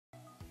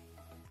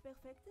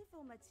Perfect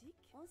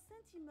Informatique,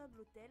 enceinte immeuble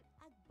hôtel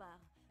Akbar,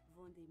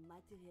 vend des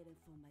matériels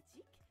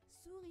informatiques,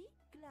 souris,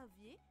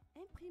 clavier,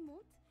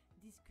 imprimante,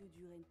 disque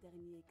dur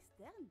interne et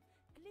externe,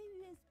 clé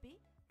USB,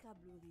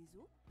 câble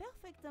réseau.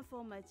 Perfect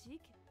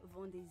Informatique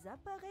vend des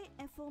appareils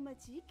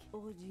informatiques,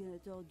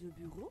 ordinateurs de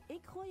bureau,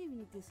 écran et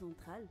unité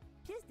centrale,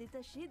 pièces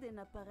détachées d'un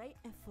appareil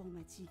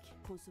informatique,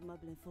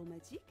 consommables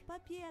informatiques,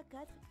 papier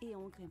A4 et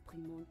encre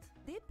imprimante,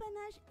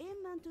 dépannage et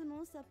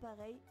maintenance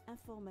appareils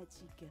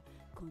informatiques.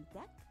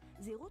 Contact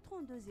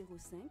 032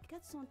 05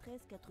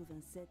 413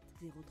 87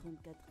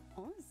 034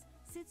 11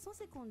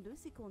 752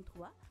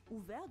 53,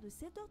 ouvert de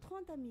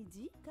 7h30 à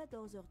midi,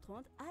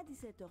 14h30 à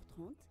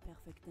 17h30.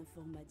 Perfect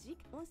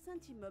Informatique,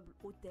 enceinte immeuble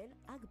hôtel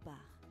Akbar.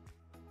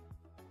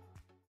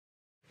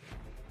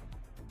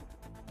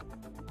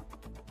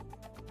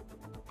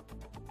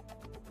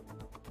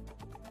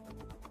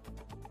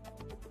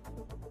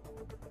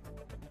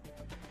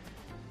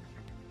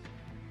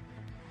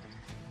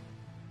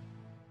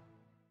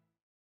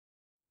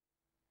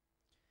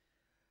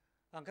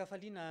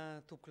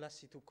 Ankafaliana toko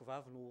lasy toko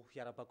vavy no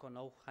hiarabako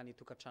anao hany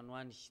tokantrano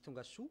any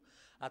tonga soa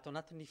ato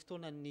anatin'ny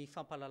fotoanan'ny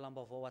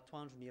fampahalalam-baovao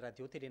atoandro ny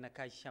radio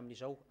telenakay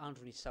amin'izao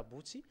andro ny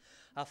sabotsy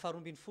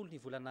faharoambin'ny folo ny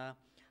volana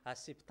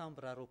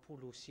septembre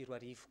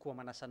 2024 koa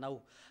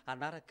manasanao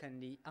anaraka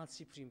ny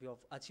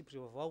antsipry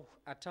vaovao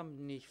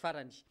hatramin'ny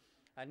farany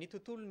ny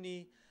tontolo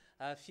ny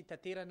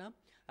fitaterana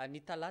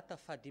ny talata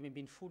fa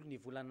 5 ny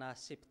volana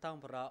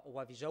septembre ho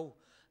avy izao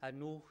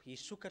no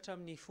isokatra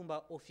amin'ny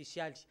fomba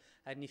ofisialy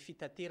ny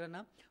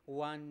fitaterana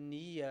ho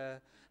an'ny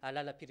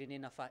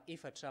lalam-pirenena fa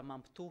efatra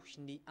mampitohy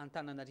ny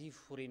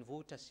Antananarivo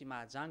renivohitra sy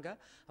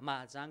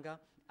Mahajanga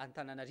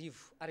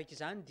Antananarivo. Araka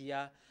izany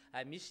dia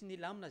misy ny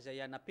lamina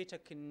izay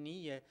napetraky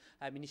ny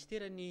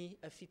ministerany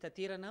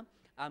fitaterana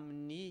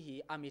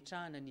amin'ny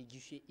ametrahana ny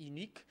guichet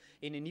unique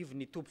eny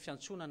anivon'ny toby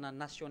fiantsonana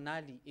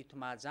nasionaly eto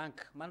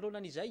Mahajanga.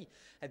 Manoloanan'izay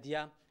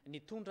dia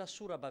nitondra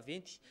sora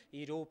baventy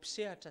ireo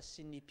mpisehatra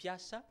sy ny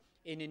mpiasa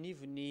eny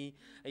anivon'ny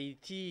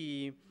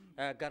ity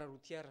gare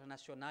routière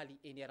nationale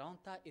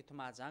inhérente eto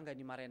Mahajanga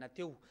ny maraina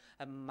teo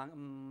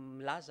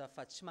milaza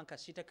fa tsy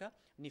mankasitraka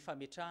ny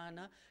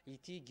fametrahana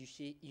ity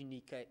guichet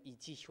unique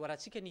ity.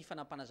 Horantsika ny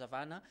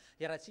fanampanazavana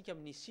iarahantsika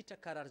amin'ny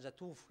sitraka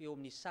Rarizatovo eo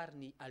amin'ny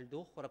sariny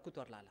Aldo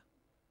Rakoto Arlala.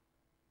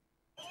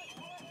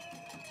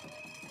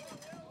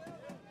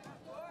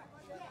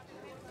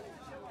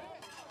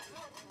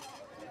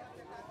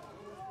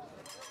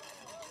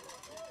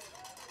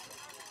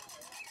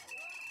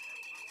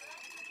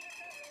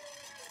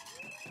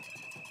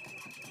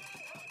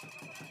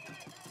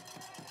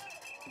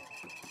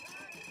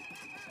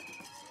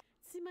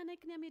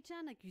 Manaiky ny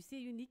ametrahana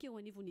guichet unique eo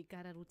anivon'ny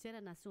gare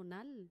routière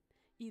nationale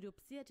ireo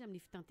mpisehatra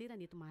amin'ny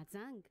fitanterana eto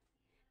Mahajanga.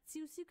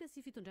 Tsy hosika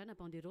sy fitondrana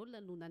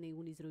banderole no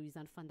nanehoana izy ireo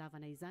izany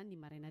fandavana izany ny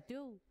maraina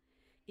teo.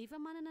 Efa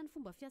manana ny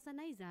fomba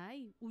fiasanay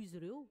izahay hoy izy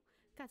ireo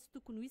ka tsy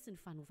tokony ho hisy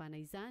ny fanovana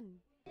izany.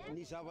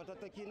 Ny zavatra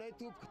takinay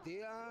tompoko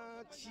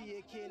dia tsy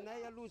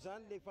ekenay aloha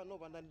zany le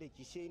fanaovana le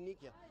guichet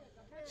unique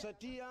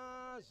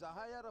satria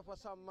zahay ara fa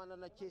samy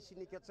manana caisse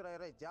unique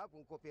tsirairay jiaby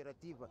ny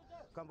coopérative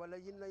ka mbola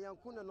inona ihany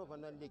koa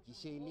nanaovana le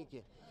guichet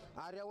unique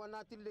ary ao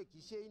anatin'le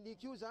guichet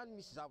unique io zany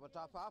misy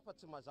zavatra hafahafa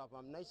tsy mazava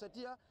aminay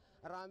satria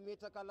raha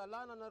metraka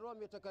lalàna nareo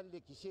ametraka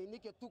an'le guichet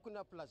unique tokony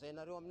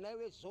amplazainareo aminay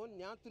hoe zao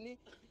ny antony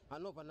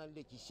anaovana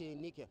an'le guichet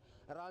unique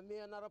raha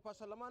me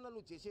anara-pahasalamana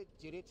no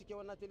jerentsika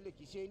ao anatin'le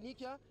guichet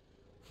unique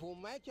vao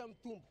maika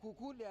mitombo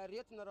kokoa le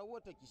aretina raha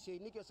ohatra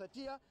guichet unique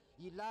satria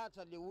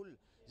ilahatra le olona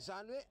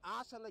zany hoe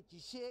asana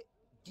guichet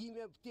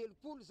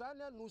 5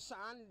 zany no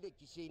sahan'le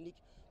guichet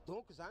unique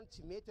donc zany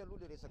tsy mety aloha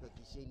le resaka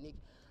guichet unique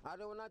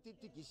ary ao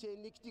anatin'ity guichet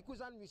unique ity koa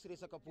zany misy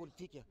resaka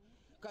politika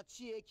ka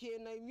tsy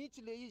ekenay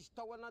mihitsy le izy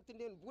tao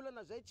anatin'ny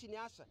bolana zay tsy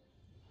niasa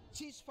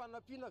tsisy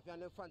fanampiana avy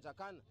any amin'ny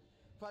fanjakana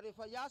fa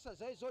rehefa iasa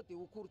zay zao dia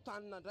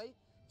hokorontanina indray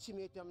tsy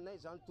mety aminay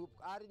zany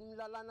tompoko ary ny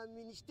lalàna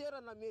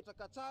ministera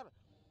nametraka tsara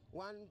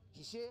ho an'ny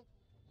guichet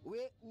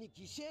hoe ny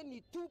guichet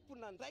ny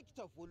tompona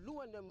ndraikitra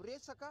voalohany amin'ny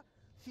resaka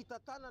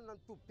fitantanana ny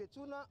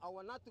tompo-piantsoana ao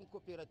anatin'ny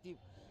coopérative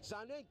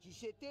zany hoe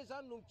guichet T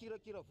zany no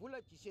mikirakira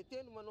vola, guichet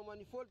T no manao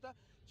manifolta,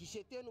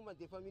 guichet T no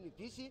mandefa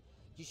minibus,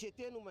 guichet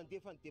T no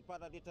mandefa ny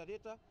départ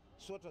rehetrarehetra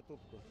sotra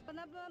tompoko.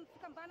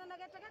 Fikambanana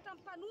rehetrarehetra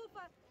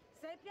mipanofa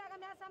zay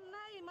mpiara-miasa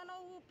aminay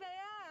manao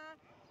PA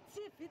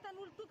tsy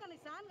vitan'olo tokana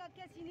izany raha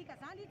caisse unique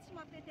zany tsy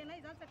mampety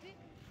anay zany satria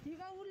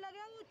ireo olona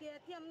reo dia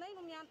aty aminay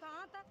no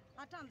miantahanta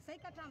hatramin'izay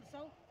ka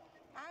hatramin'izao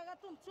ary raha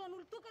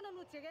tombotsoan'olo tokana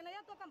no jerenay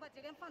ato ka mba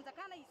jeren'ny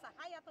fanjakana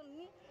izahay ato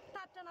amin'ny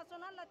tatitra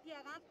national aty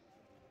aranta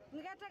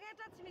ny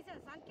rehetrarehetra tsy misy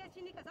an'izany caisse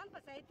unique zany fa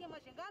zay aty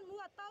Majunga no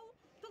atao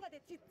tonga dia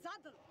tsy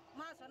jadona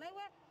mahazo anay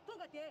hoe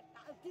tonga dia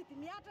didy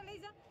miatra le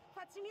izy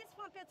fa tsy misy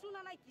fampiantsoana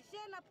anay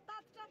guichet na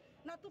mpitatitra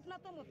na tompona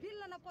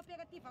automobile na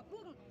coopérative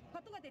akorina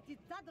fa tonga dia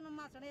didy jadona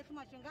mahazo anay aty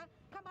Majunga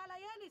ka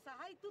malahelo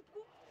izahay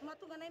tompoko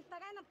mahatonga anay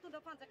mitaraina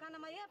mitondra fanjakana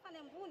mahefany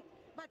ambony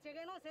mba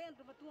jerenao zay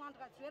andromatoa andro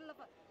rajoelona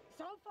fa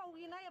zao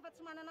fahorinay efa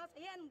tsy manana asa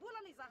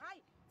enim-bolana izahay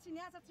tsy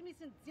niasa tsy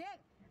misy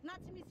nijery na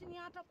tsy misy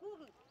niatra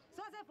korona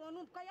sao zay vao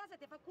anomboka iasa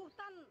dia efa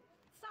korontanina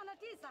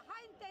sanatria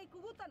zahay ny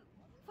te-hikorotana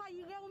fa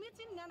ireo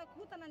mihitsy ny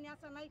anakorotana ny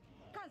asanay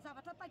ka ny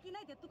zavatra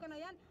takinay dia tokana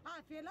ihany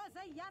avela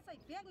zay hiasa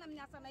hiverina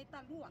amin'ny asanay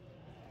taloha.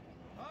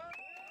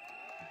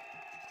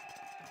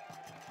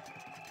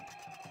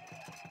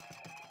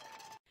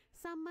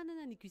 Samy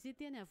manana ny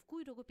QCT-ny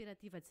avokoa ireo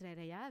kooperativa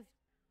tsirairay avy.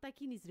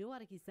 Takin'izy ireo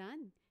araka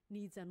izany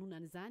ny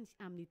hijanonan'izany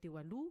amin'ny teo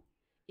aloha.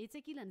 Etsy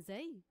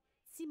ankilan'izay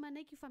tsy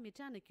manaiky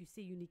fametrahana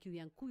QC unique io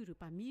ihany koa ireo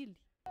mpamily.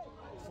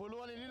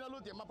 Voalohany indrindra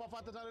aloha dia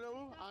mampafantatra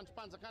anareo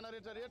androm-panjakana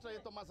rehetrarehetra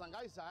eto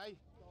Mazanga izahay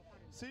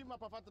sy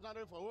mampafantatra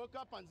anareo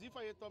vahoaka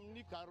mpanjifa eto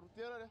amin'ny gare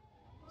routière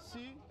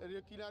sy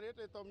ireo client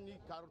rehetra eto amin'ny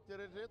gare routière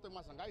rehetra eto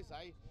Mazanga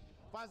izahay.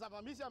 Fa ny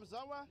zava-misy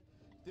amin'izao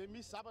dia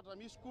misy zavatra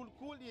misy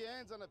kolikoly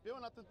enjana be ao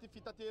anatin'ity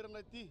fitaterana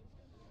ity.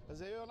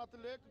 Izay eo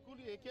anatin'ilay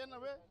kolikoly ekena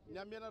hoe ny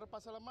amena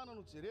ara-pahasalamana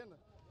no jerena.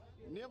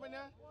 Nefany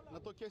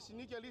natao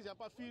kesinika izy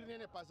ampafiriny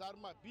eny bazary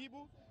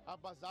Mabibo, a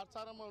bazary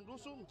tsara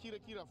mandroso,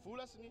 mikirakira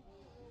vola sy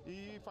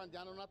ny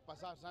fandehana anaty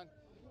bazary zany.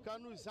 Ka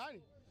noho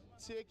izany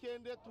tsy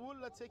ekeny reto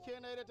olona, tsy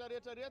ekena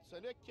rehetrarehetra reto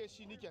zany hoe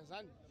kesinika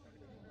zany.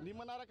 Ny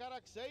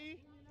manarakarak'izay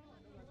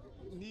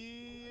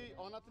ny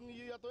ao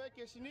anatin'ny atao hoe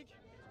kesinika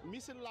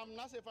misy ny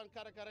laminasa efa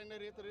nikarakaraina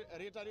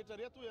rehetrarehetra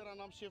reto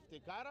iarana amin'ny chef de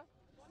gare,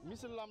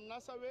 misy ny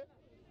laminasa hoe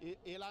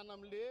elana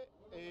amin'le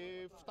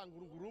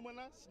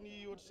fitangorongoromana sy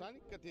ny ohatr'izany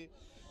ka dia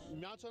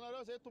miantso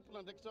anareo zay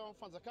tompon'andraikitra amin'ny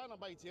fanjakana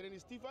mba hijerena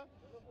izy ity fa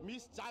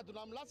misy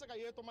jadona amin'ny latsaka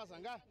eto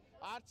Mazanga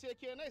ary tsy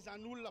ekenay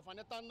izany olona avy any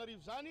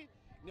Antananarivo zany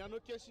ny anao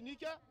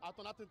kesinika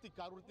ato anatin'ity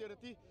gare routière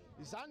ity.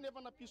 Izany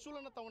nefa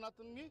nampisolana tao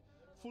anatin'ny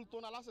 10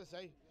 taona lasa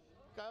izay.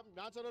 Ka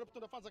miantso anareo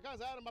mpitondra fanjakana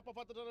zay ary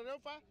mampafantatra anareo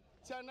fa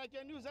tsy anaiky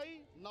an'io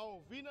zay na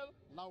oviana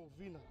na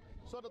oviana.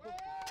 Saotra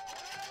tompo.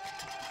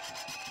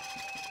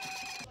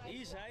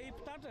 Izahay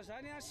mpitatitra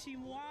zany 6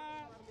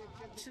 mois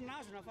tsy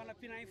nazona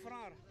fanampiana 1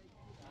 franc.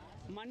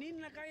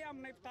 Maninona kay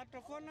aminay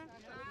mpitatitra foana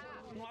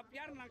no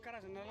ampiarina ny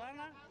karazana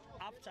lana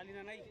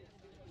ampijalinanay.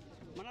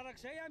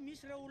 Manarak'izay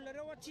misy ireo olona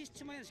reo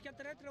tsy mahendrika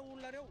traite ireo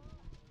olona reo.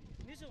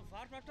 Nisy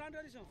mivarotra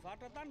trandra, nisy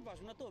mivarotra tany mba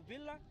azona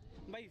tômôbilina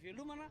mba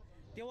hivelomana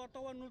dia ho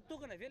atao an'olo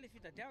tokana ve le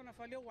fitadiavana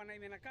fa leo ho anay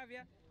menakavy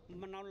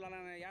manao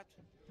lalana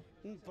hiatso.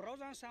 Ny birao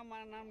zany samy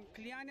manana amin'ny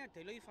client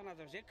dia leo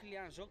hifanazana zay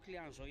client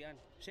zao ihany.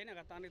 Zay ny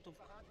agatana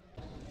tompoko.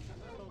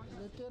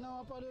 Le tena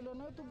mampalelo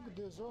anay tompoko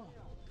dia zao.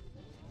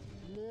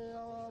 Le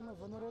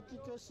anaovanareo ity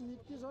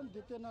kesinika ity zany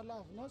dia tena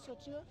lavinay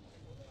satria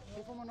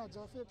efa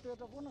manaja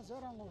fepetra foana zay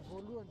raha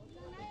voalohany.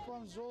 Fa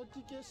amin'izao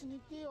ity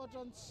kesinika ity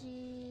ohatrany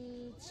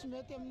tsy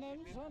mety aminay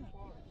mihitsy zany.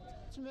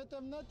 Tsy mety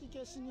aminay ity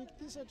kesinika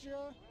ity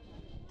satria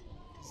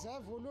zay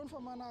voalohany fa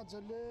manaja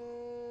le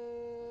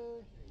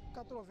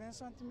 80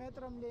 cm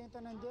amin'le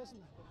entana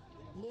andesina.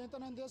 Le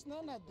entana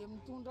andesina na dia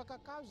mitondra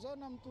kakazo zay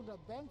na mitondra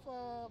bainy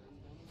fa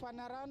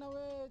fanarana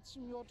hoe tsy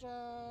mihoatra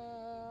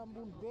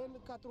ambony be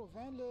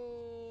 80 le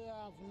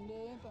avon'le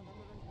entana.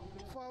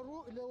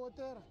 Faharoa le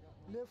hauteur.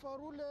 Le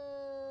faharoa le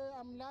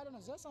amin'ny lalana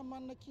zay samy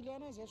manana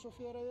client zay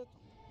chauffeur eto.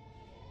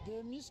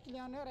 Dia misy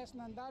client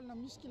raisina andalina,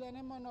 misy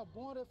client manao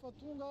bon rehefa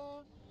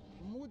tonga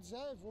mody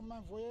zay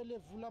voa le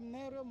vola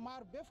aminay ireo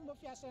maro be fomba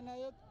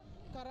fiasanay eto.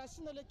 Ka raha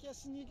sina le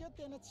kesinika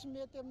tena tsy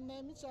mety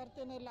aminay mihitsy ary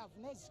tena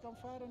lavinay ziska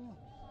amin'ny farany io.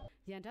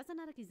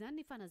 Hiandrasana araka izany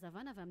ny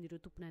fanazavana avy amin'ireo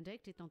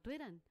tompon'andraikitra eto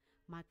an-toerana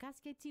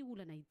mahakasika ity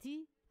olana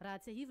ity. Raha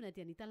tsy ahivina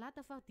dia ny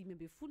talata fa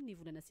 12 ny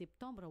volana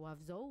septembre ho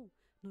avy izao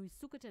no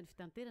hisokatra ny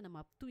fitanterana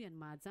mampitohy any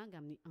Mahajanga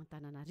amin'ny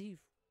Antananarivo.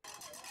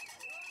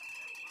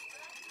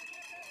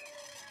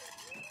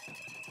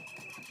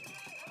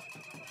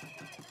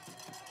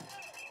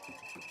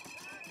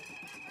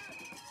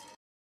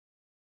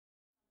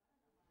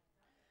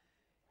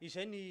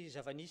 Izay ny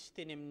zava-nisy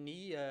teny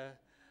amin'ny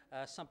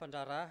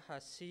sampandrara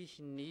sy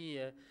ny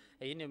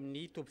eny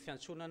amin'ny toby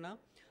fiantsonana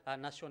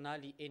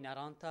nasionaly eny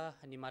Aranta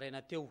ny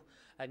maraina teo.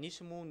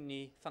 Nisy moa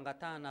ny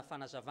fangatahana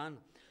fanazavana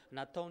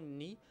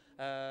nataon'ny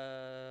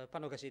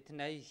mpanao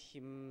gazetinay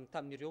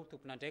tamin'ireo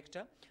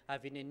tompon'andraikitra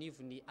avy eny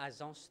anivon'ny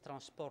agence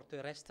transport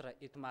terrestre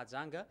eto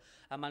Mahajanga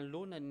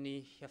manoloana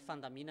ny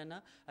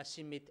fandaminana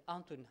sy mety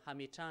antony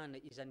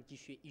hametrahana izany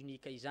guichet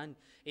unique izany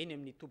eny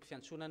amin'ny toby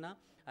fiantsonana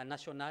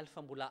nasionaly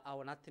fa mbola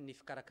ao anatin'ny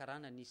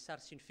fikarakarana ny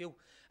sary sy ny feo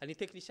ny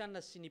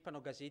teknisiana sy ny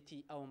mpanao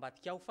gazety ao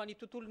ambadika ao. Fa ny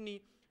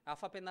tontolon'ny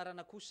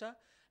fampianarana kosa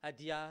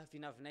dia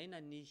vinavinaina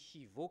ny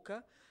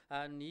hivoaka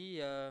ny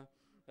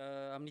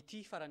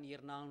amin'ity farany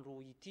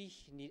herinandro ity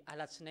ny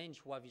alatsinainy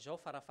ho avy izao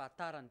fa raha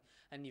fahatarany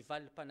ny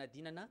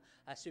valim-panadinana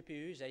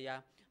CPE izay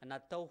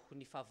natao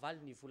ny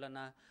fahavalo ny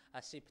volana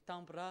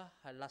septembre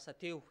lasa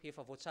teo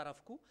efa voatsara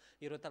avokoa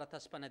ireo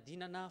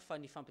taratasy-panadinana fa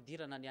ny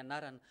fampidirana ny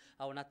anarana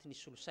ao anatin'ny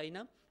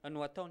solosaina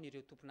no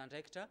ataon'ireo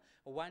tompon'andraikitra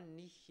ho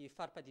an'ny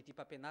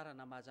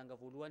faripadidim-pampianarana Mahajanga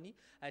voalohany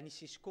ny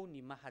Cisco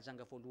ny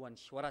Mahajanga voalohany.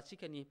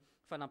 Hoarahantsika ny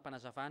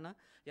fanampanazavana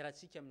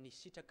iarahantsika amin'ny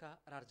sitraka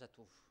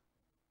rarajatovo.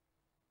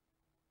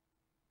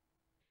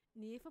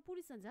 Ny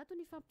 700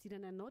 ny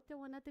fampidirana naoty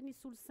ao anatin'ny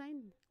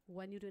solosaina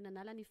ho an'ireo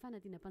nanala ny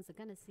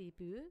fanadinam-panjakana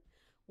CPE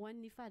ho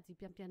an'ny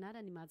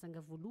fahadim-pampianarana ny Mahajanga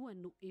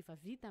voalohany no efa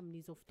vita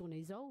amin'izao fotoana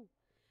izao.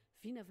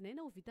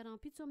 Vinavinaina ho vita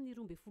rahampitso amin'ny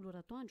 12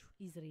 ratoandro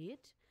izy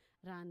rehetra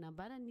raha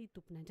nambara ny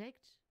tompona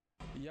andraikitra.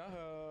 Ia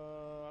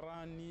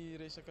raha ny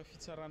resaka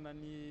fitsarana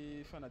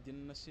ny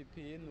fanadinana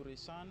CPE no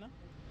resana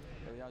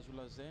azo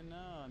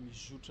lazaina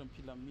mizotra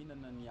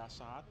am-pilaminana ny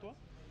asa ato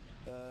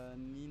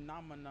ny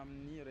namana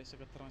amin'ny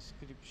resaka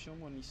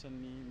transcription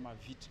anisan'ny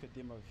mavitrika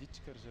dia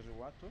mavitrika ry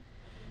zareo ato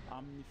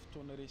amin'ny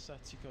fotoana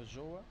resantsika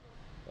zao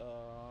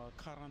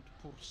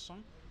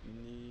 40%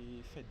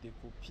 ny fait de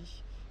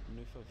copie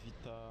no efa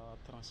vita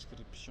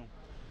transcription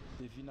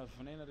dia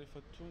vinavinaina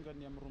rehefa tonga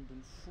ny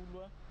amin'ny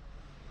 20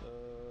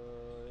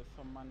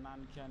 efa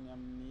mananika any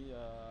amin'ny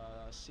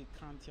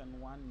 50 any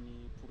hoany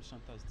ny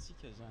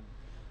pourcentage-tsika zany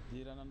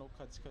dia raha nanao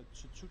kajikajy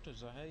tsotsotra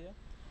zahay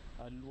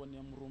alohany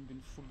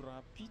amin'ny 20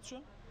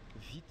 rapitso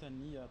vita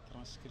ny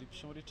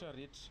transcription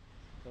rehetrarehetra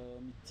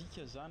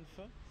midika zany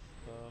fa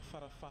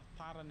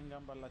farafahatarany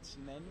ngamba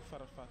latsinainy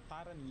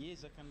farafahatarany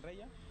ezaka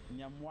indray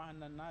ny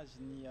amoahana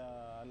anazy ny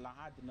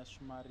lahady na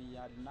somary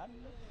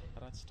alinalina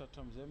raha tsy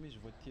tratra amin'izay izy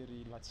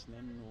voatery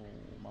latsinainy no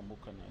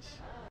mamoaka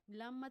anazy.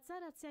 Milamina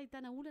tsara tsy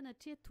ahitana olana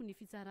hatreto ny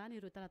fitsarana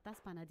ireo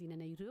taratasy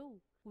mpanadinana ireo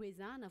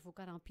hoezahana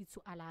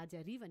voakarampitso alahady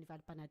ariva ny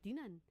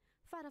valim-panadinana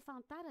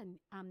farafahatarany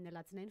amin'ny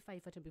alatsinainy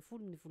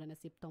 14 ny volana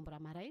septambra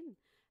maraina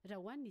raha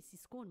hoan'ny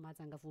Cisco ny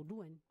mahajanga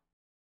voalohany.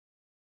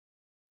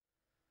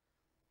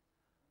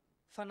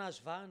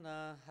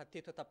 Fanazovana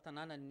teto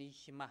ataptanana ny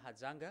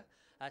mahajanga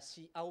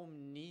sy ao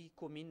amin'ny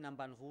commune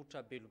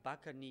ambanivohitra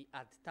Belobaka ny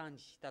ady tany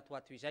tato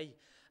ato izay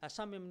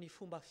samy amin'ny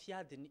fomba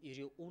fiadiny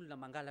ireo olona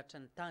mangalatra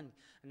ny tany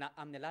na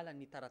amin'ny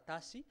alalan'ny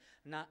taratasy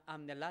na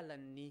amin'ny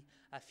alalan'ny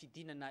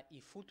fidinana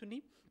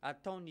ifotony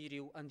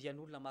ataon'ireo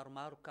andian'olona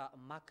maromaro ka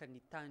maka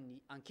ny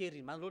tany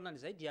ankeriny. Manoloana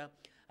izay dia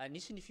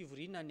nisy ny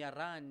fivoriana ny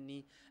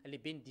arahan'ny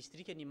lehibe ny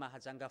distrika ny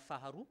mahajanga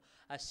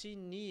faharoa sy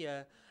ny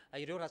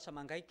ireo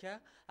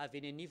ratsamangaika avy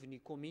eny anivon'ny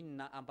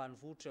commune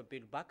ambanivohitra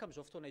Belobaka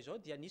amin'izao fotoana izao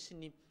dia nisy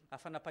ny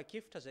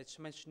fanapa-kevitra izay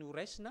tsy maintsy ny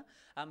horaisina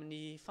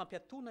amin'ny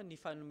fampiatona ny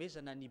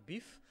fanomezana ny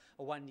BIF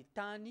ho an'ny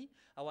tany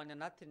ho any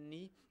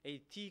anatin'ny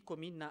ity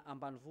commune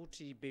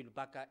ambanivohitry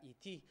Belobaka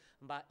ity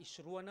mba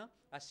isorohana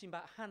sy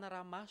mba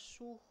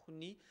hanaramaso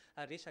ny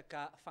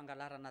resaka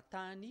fangalarana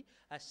tany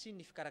sy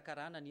ny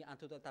fikarakarana ny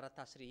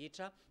antotan-taratasy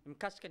rehetra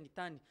mikasika ny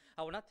tany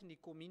ao anatin'ny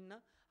commune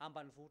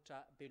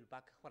ambanivohitra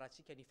Belobaka. Ho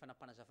rahantsika ny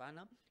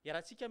fanampanazavana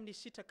iarahantsika amin'ny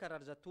sitraka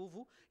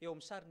Rarizatovo eo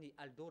amin'ny sariny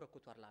Aldora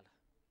Kotoarlala.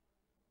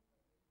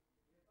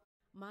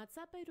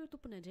 Mahatsapa ireo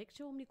tompona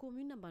andraikitra ao amin'ny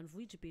commune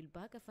ambanivohitra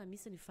Belobaka fa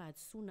misy ny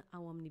fahadisoana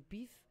ao amin'ny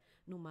BIF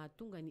no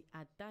mahatonga ny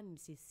aditany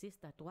misesisesy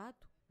tato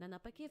ato.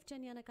 Nanapa-kevitra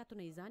ny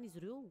anakatona izany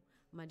izy ireo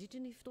mandritra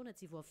ny fotoana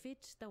tsy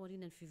voafetra tao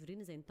aorian'ny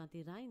fivoriana izay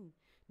notanterahiny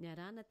ny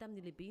arahana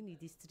tamin'ny lehibe ny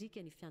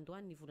distrika ny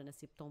fiandohany ny volana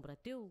septambra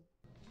teo.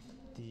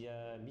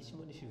 Dia misy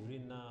moa ny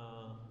fivoriana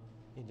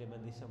indray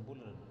mandeha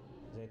isam-bolana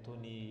izay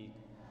ataony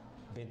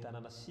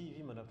bentanana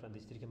sivy manavitra ny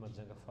distrika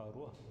mahajanga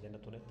faharoa izay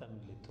nataonay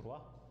tamin'le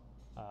 3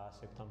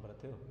 septambra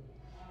teo.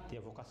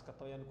 Dia voakasika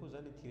tao ihany koa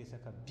zany ity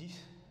resaka BIF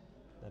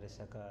na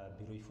resaka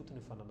bureau ifotony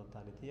ny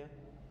fananantany ity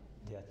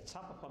dia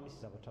tsapa fa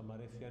misy zavatra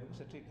marefo ihany koa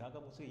satria gaga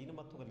moa ino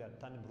mahatonga le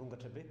aditany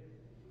mirongatra be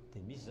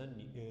dia misy zany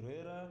ny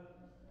erreur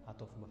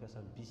atao fomba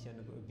fiasan'ny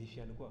BIF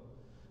ihany koa.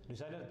 Noho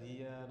izany ary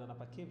dia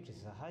nanapa-kevitra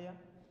zahay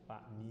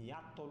fa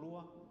miato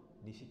aloha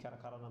ny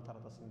fikarakarana ny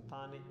taratasy ny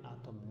tany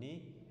ato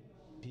amin'ny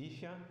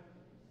BIF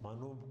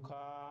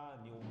manomboka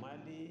ny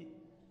omaly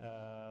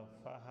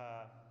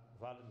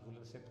fahavalon'ny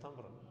volana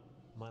septambra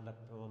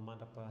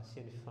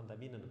mandra-pasian'ny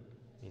fifandaminana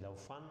mila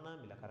hofanina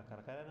mila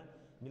karakarakarana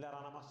mila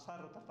rana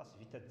masary ireo taratasy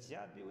vita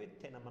jiaby hoe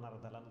tena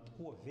manara-dalàna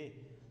tokoa ve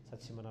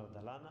sady tsy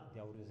manara-dalàna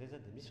dia aorian'izay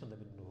zany dia misy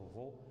fandaminana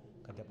vaovao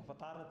ka dia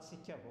ampahafantarina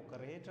antsika vahoaka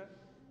rehetra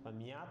fa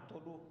miato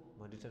aloha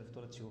mandritra ny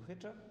fotoana tsy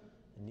voafetra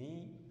ny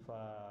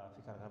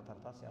fikarakarana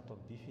taratasy ato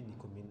amin'ny BIF ny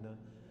commune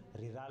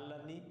rurale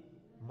ny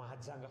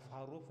mahajanga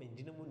faharoa fa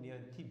indrindra moa ny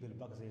anty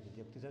Belobaka izay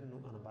vidiako ty zany no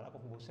anambarako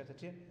fomba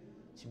satria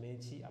tsy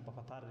maintsy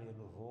ampahafantarina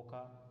ireo vahoaka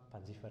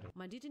mpanjifa rehetra.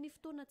 Mandritra ny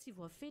fotoana tsy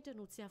voafetra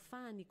no tsy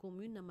ahafahan'ny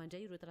commune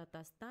mandray ireo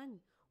taratasy tany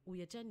ho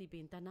iatran'ny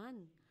lehibe ny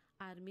tanàna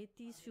ary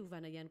mety hisy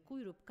fiovana ihany koa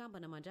ireo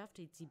mpikambana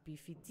mandrafitra ity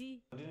BIF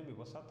ity. Indrindra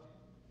mivoasatra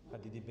fa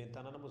dia lehibe ny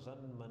tanàna moa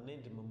zany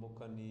manendry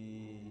mamoaka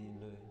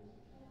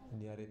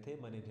ny arrêté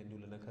manendry ny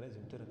olona anankiray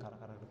izay mitoerana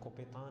karakaraky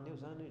compétent eo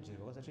zany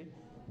jereo satria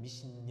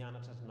misy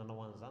nianatra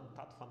nanao an'izany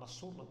tato fa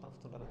nasorona tamin'ny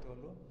fitondrana teo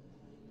aloha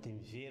dia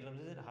miverina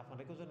amin'izay zany hafa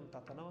ndraiky eo zany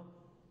mitatanao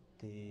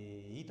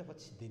dia hita fa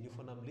tsy dia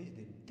niofana amin'ilay izy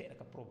dia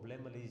miteraka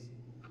problème ilay izy.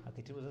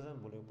 Ankehitriny moa zany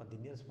mbola eo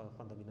am-pandiniana sy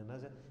fandaminana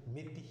azy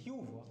mety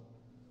hiova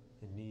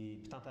ny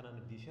mpitantana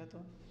ny BIF ato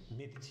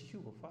mety tsy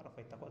hiova fa raha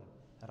fahitako azy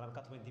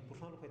raha ny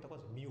 90% aloha fahitako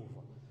azy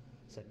miova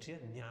satria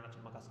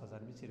nianatra mahakasika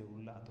zany mihitsy ireo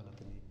olona ato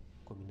anatin'ny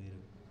commune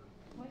ireo.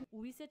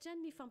 Ho hisy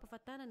hatrany ny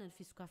fampahafantarana ny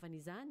fisokafana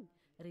izany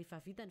rehefa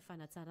vita ny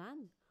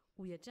fanatsarana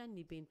ho hiatrany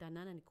ny be ny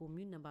tanàna ny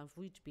commune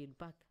ambanivohitra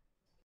Belobaka.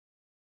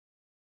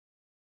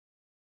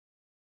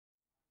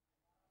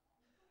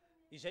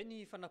 izay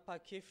ny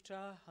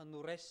fanapahan-kevitra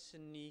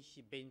noraisiny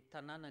ben'ny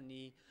tanàna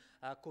ny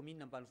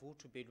commune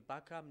ambanivohitra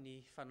Belobaka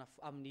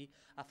amin'ny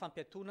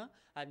fampiatona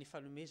ny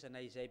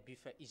fanomezana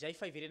izay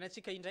fa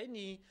iverenantsika indray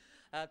ny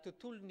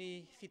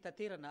tontolony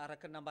fitaterana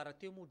araka nambara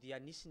teo moa dia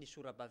nisy ny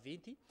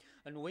sorabaventy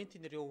no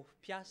entin'ireo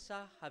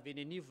mpiasa avy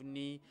eny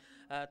anivon'ny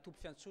tompo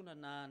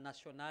fiantsonana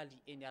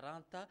nasionaly eny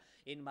Aranta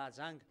eny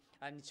Mahajanga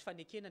ny tsy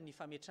fanekena ny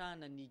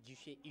fametrahana ny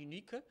guichet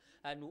unique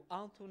no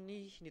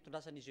antony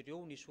nitondrasan'izy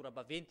ireo ny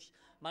sorabaventy.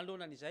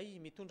 Manoloana an'izay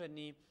mitondra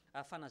ny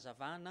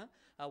fanazavana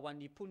ho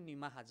an'ny poniny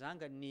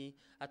Mahajanga ny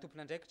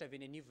tompon'andraikitra avy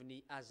eny anivon'ny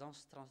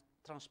agence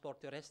transport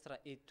terrestre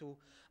eto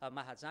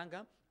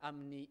Mahajanga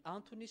amin'ny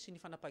antony sy ny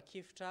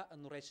fanapahan-kevitra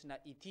noraisina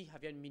ity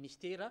avy amin'ny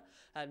ministera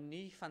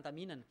ny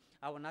fandaminana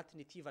ao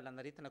anatin'ity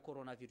valanaretina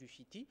coronavirus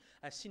ity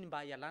sy ny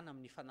mba hialana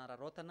amin'ny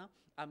fanararaotana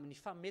amin'ny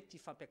famety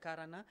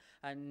fampiakarana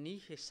ny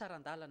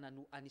sarandalana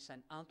no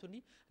anisan'ny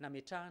antony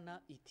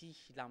nametrahana ity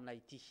lamina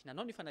ity.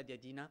 Nanao ny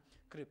fanadiadina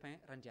Crepin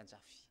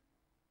Randrianjafy.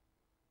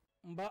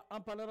 Mba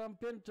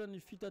ampalaram-penitra ny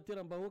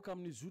fitateram-bahoaka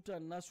amin'ny zotra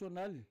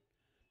nasionaly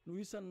no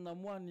isan'ny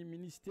namoahany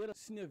ministera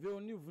sy ny avy eo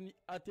anivon'ny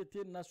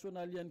ATT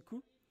nasionaly ihany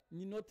koa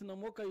ny note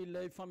namoaka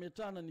ilay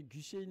fametrahana ny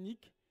guichet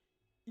unique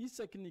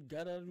isaky ny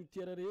gara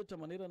routière rehetra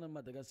manerana ny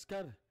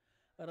Madagasikara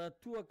raha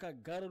toa ka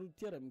gara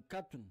routière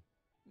mikatona.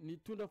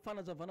 Nitondra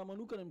fanazavana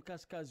manokana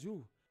mikasika azy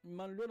io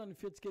manoloana ny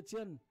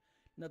fihetsiketsehana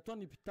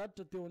nataony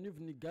mpitatitra teo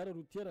anivon'ny gara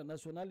routière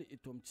nasionaly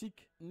eto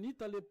amintsika ny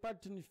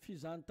talepatry ny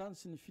fizahantany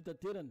sy ny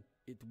fitaterana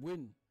eto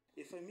Boeny.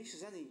 Efa misy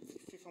zany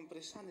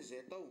fifampiresana izay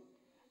atao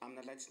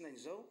amina alatsinainy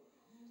izao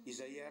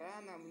izay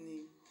iarahana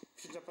amin'ny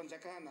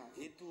fitondram-panjakana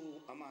eto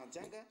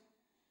Mahajanga,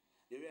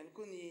 eo ihany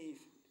koa ny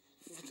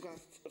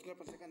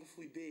fitondram-panjakana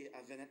fohy be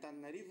avy any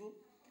Antananarivo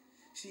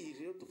sy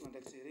ireo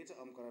tompon'andraikitra rehetra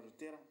amin'ny gara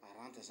routière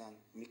Aranta zany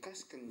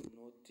mikasika ny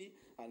noty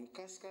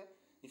mikasika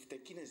ny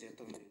fitakiana izay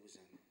atao amin'ireo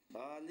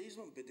zany. Le izy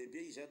moa be dia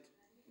be izy ato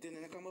tena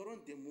ny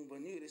ankamaroany dia momba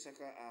ny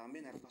resaka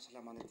amena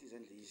ara-pahasalamana ity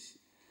zany le izy,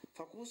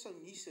 fa kosa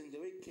misy an'ilay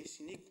hoe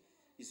caisse unique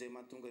izay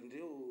mahatonga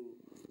andreo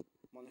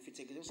manao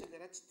fitsaikazao sa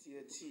raha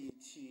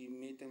tsy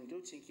mety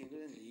amindreo tsy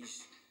enkendreo zany le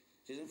izy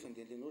zay zany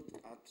fandehan'le noty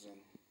ato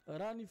zany.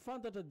 Raha ny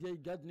fantatra dia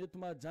higadiny eto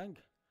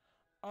Mahajanga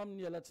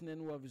amin'ny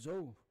alatsinainy ho avy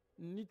izao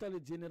ny tale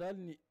général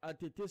ny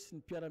ATT sy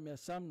ny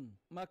mpiara-miasa aminy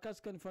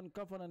mahakasika ny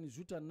fanokafana ny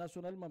zotra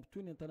nasionaly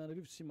mampitohy ny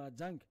Antananarivo sy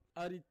Mahajanga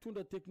ary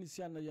tondra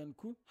teknisiana ihany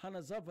koa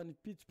hanazava ny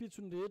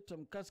pitsopitsony rehetra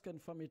mikasika ny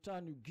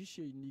fametrahany io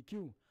guichet unique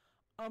io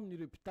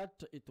amin'ireo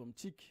mpitatitra eto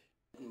amintsika.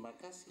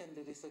 Mahakasika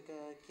ny resaka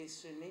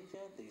caisse unique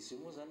dia izy io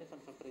moa zany efa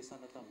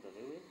nifampiresana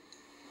tamin'ireo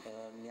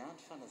hoe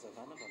miandry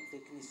fanazavana avy amin'ny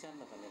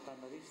teknisiana avy any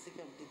Antananarivo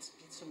sika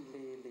mipitsopitsony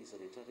le izy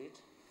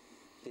rehetrarehetra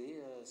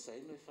dia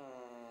zay no efa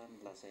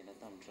nilazaina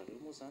tamin'ireo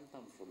moa zany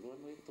tamin'ny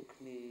voalohany hoe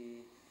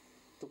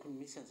tokony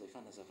misy an'izay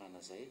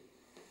fanazavana zay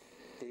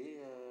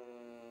dia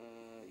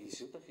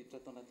izy io tafiditra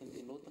tao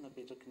anatin'ity noty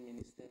napetraky ny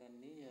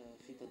ministeran'ny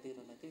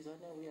fitaterana ity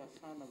zany hoe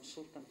ahafahana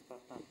misoroka ny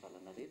mpiparitahan'ny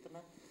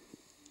valanaretina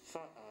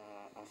fa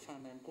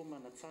ahafahana ihany koa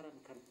manatsara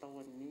ny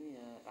kalitaon'ny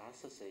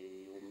asa izay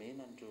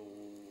omena an'ireo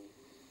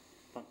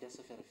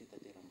mpampiasa fiara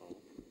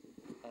fitateram-bahoaka.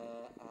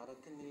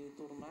 Araky ny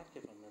toromarika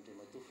avy amin'ny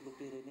andriamatoa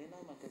filoham-pirenena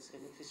mahakasika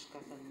ny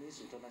fisokafan'ny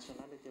zotra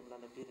nasionaly aty amin'ny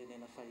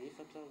lalam-pirenena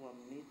faefatra ho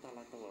amin'ny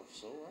talata ho avy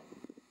izao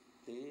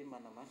dia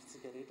manamafy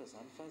tsika rehetra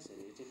zany fa izay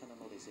rehetra efa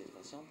nanao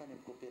réservation tany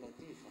amin'ny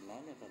coopérative na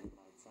ny avy any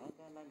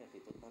Mahajanga na ny avy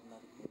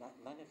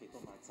eto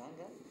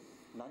Mahajanga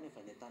na ny avy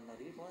any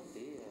Antananarivo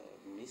dia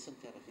misy ny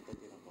fiara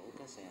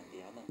fitateram-bahoaka izay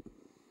andehanana.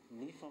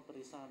 Ny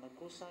fampiresahana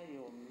kosa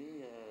eo amin'ny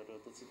ireo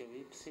ataontsika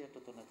hoe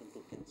mpisehatra atao anatin'ny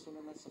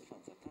tompo-piantsonana sy ny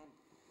fanjakana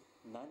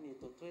na ny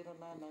eto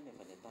toerana na ny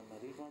avy any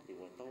Antananarivo dia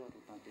ho atao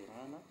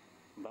arotan-toerana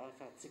mba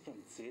ahafahantsika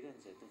mijery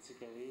an'izay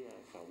ataontsika hoe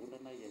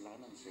vahaolana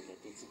ialana amin'izay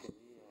ataontsika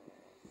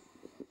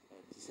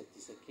hoe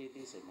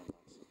disadisakely izay mandalo.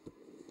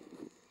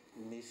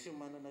 Ny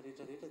fiomanana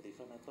rehetrarehetra dia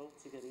efa natao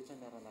tsika rehetra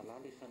ny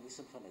aranalala efa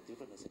nisy ny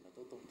fanadiovana izay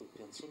natao tao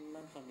tompo-piantsonana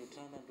ny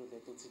fametrahana an'ireo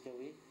ataontsika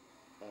hoe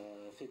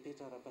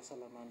fepetra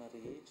ara-pahasalamana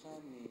rehetra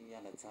ny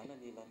anajana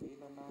ny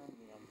elanelana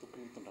ny amin'ny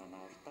tokony hitondrana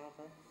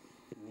arotava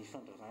ny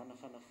fandrarana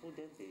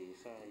fanafody dia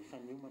efa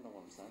niomana ao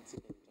amin'izany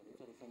tsika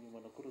rehetrarehetra rehefa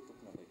niomana koa ireo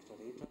tompony andraikitra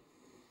rehetra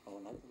ao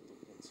anatin'ny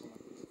tompo-piantsonana.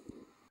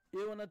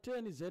 Eo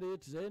anatrehany izay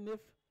rehetra izay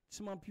nefa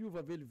tsy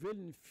mampiova velively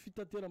ny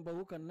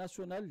fitateram-bahoaka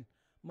nasionaly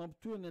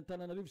mampitohy ny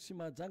Antananarivo sy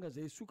Mahajanga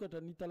izay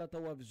sokatra ny talata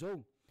ho avy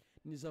izao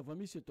ny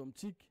zava-misy eto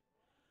amintsika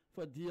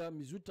fa dia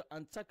mizotra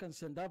antsakany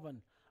sy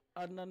andavana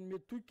ary nanome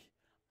toky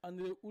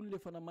an'ireo olona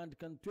efa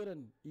namandrika ny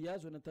toerany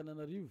hiazo any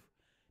Antananarivo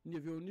ny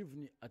avy eo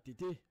anivony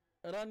ATT.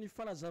 Raha ny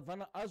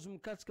fanazavana azo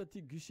mikasika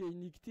ty guichet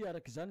unique ity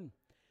araka izany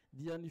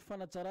dia ny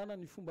fanatsarana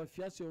ny fomba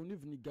fiasa eo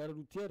anivony gara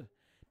routière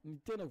ny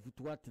tena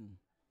votoatiny.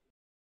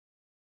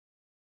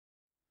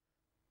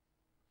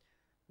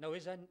 Na hoe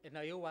zany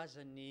na eo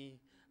aza ny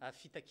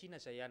fitakina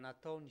izay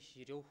nataony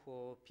ireo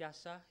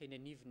mpiasa eny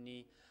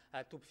anivony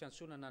tombo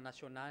fiantsonana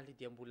nasionaly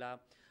dia mbola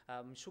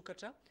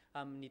misokatra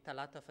amin'ny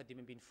talata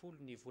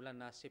 12 ny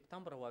volana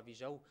septembre ho avy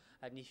izao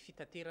ny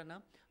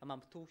fitaterana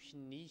mampitohy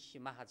ny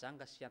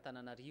Mahajanga sy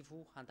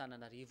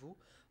Antananarivo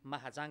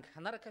Mahajanga.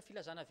 Anaraka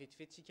filazana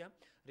vetivetsika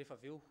rehefa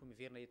avy eo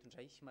miverina eto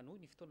indray manohy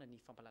ny fotoana ny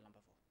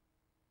fampalalam-bavao.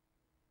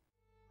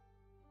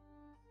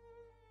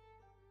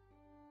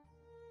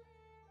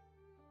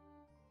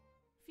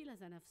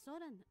 Filazana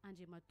fisaorana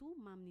Andriamatoa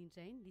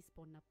Mamin'indrainy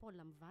Lisbonne Paul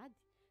mivady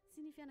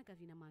sy ny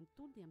fianakaviana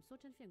manontolo dia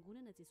misaotra ny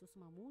fiangonana Jesosy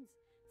Mamonjy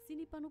sy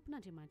ny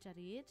mpanompon'Andriamanitra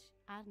rehetra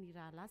ary ny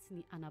rahalahy sy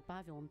ny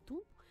anabavy ao amin'ny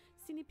tompo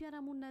sy ny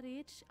mpiaramonina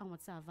rehetra ao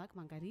Antsahavaky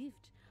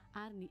Mangarivotra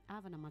ary ny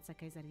havana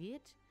Mantsakaiza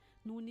rehetra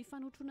noho ny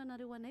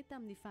fanotronanareo anay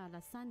tamin'ny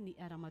fahalasany ny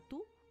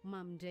Ramatoa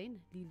Mamin'indraina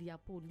Lilia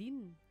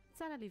Pauline.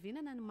 Tsara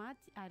levenana ny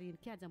maty ary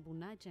enikajy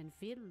ambonahitra ny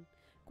velona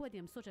koa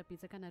dia misaotra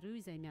betsaka anareo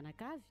izay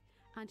mianakavy.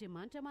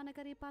 Andriamanitra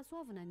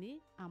manakare-pahasoavana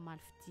ane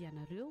amaly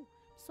fidianareo.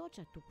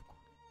 Misaotra tompoko.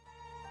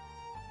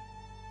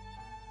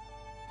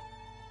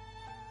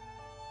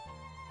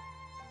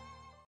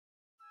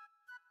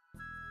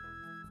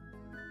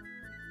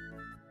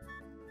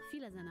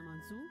 Filazana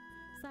manjo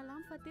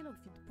salamo fatelo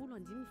amin'ny fitopolo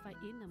andininy fa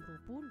enina amin'ny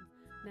roapolo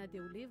na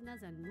dia ho levina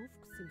aza ny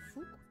nofoko sy ny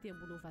foko dia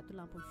mbola ho vato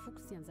lampony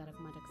foko sy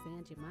anjarako mandrakizay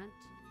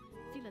Andriamanitra.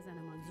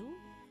 Filazana manjo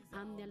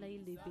amin'ny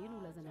alahelo lehibe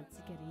no lazana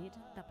amintsika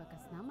rehetra tapaka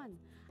sy namana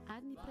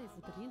ary ny pray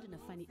vodirindrina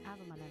fa ny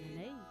ava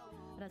malananay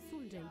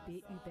Rasolondraibe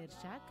Hubert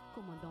Jacques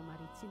commandant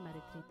maritime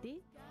retraité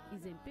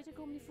izay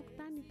mipetraka ao amin'ny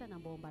fokotany ny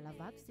tanambao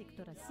Ambalavato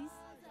secteur 6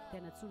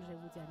 dia natsolo iray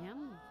ody any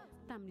aminy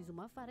tamin'ny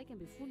zoma faraiky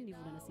ambin'ny folo ny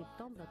volana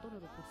septembre taona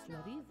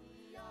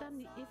 2024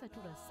 tamin'ny 4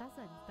 ora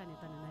sasany tany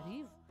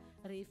Antananarivo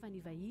rehefa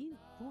nivahiny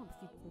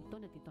 27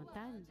 taona teto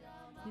an-tany.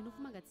 Ny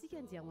nofo mangatsika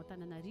andia ao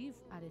Antananarivo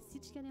ary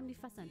asitrika ny amin'ny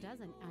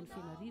fasandrazany any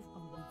Fianarivo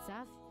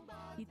Ambonijafy.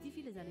 Ity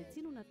filazana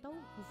ity no natao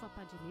ho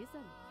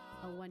fampandrenesana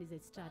ho an'izay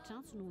tsy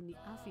trahatrantso noho ny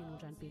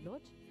afenondrano be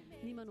loatra.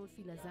 Ny manao ny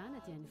filazana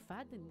dia ny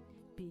vadiny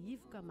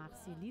Beivoka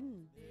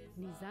Marceline,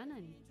 ny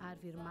zanany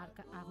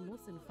Arvermarka Arnaud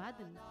sy ny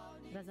vadiny,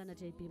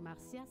 Razanadraibe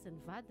Marcia sy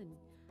ny vadiny,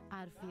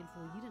 Arvely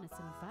Voahirana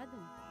sy ny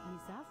vadiny, ny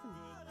zafiny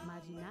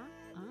Marina,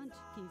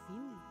 Andry,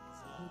 Kevin,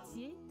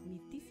 Gauthier,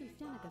 Mity sy ny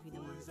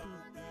fianakaviana manontolo.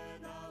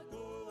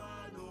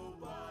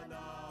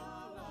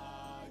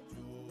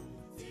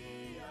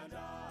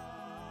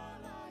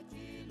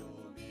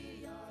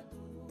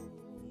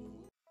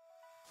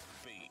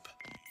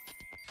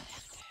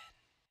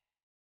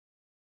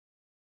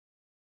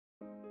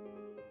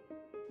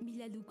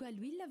 Milaloko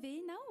aloila ve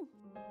ianao?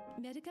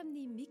 Miaraka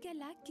amin'ny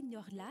Mikalak ny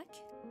Orlak.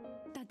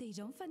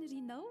 Tanterao ny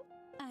fanirinao,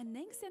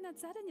 anaingo saina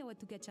tsara ny ao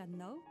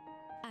an-tokantranonao.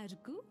 Ary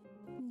koa,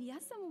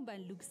 miasa momba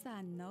ny loko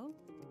sahaninao.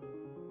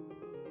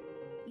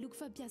 Loko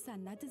fampiasa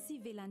anaty sy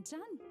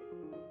ivelan-trano,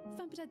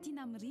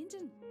 fampiratiana amin'ny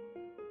rindrina.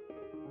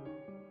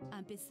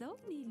 Ampiasao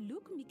ny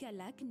loko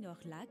Mikalak ny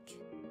Orlak.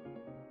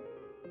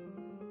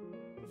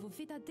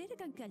 Voafehy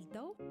tanteraka ny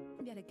kalitao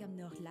miaraka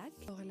amin'ny Orlac.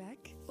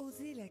 Orlac,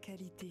 osez la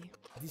qualité.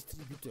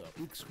 Distributeur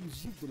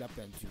exclusif de la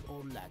peinture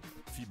Orlac.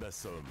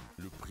 Fibasom,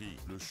 le prix,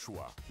 le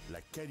choix,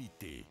 la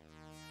qualité.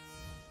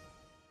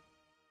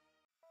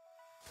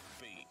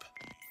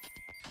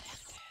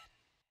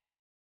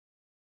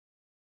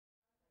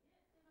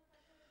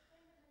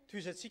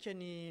 Toizantsika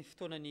ny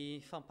fotoanany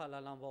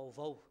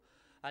fampahalalam-baovao.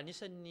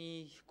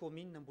 Anisan'ny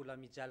commune mbola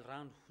mijaly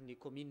rano ny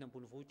commune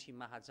Ambonivohitry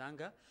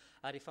Mahajanga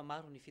ary efa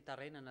maro ny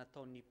fitarainana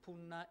nataon'ny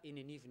ponina eny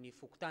anivon'ny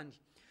fokotany.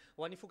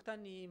 Ho an'ny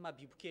fokotany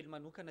mabibokely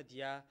manokana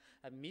dia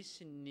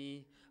misy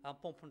ny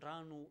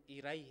pompon-drano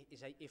iray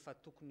izay efa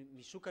tokony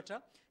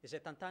misokatra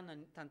izay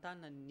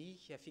tantana ny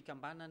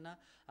fikambanana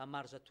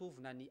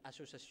Marozatovy na ny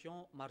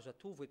association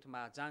Marozatovy eto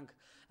Mahajanga.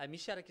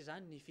 Misy araka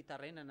izany ny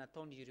fitarainana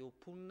nataon'ireo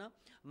ponina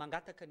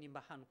mangataka ny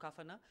mba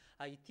hanokafana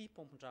ity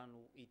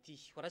pompon-drano ity.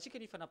 Rahantsika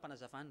ny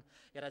fanampanazavana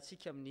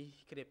iarahantsika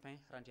amin'ny Crépin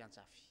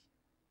Randrianjafy.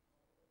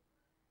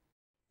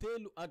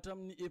 Telo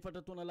hatramin'ny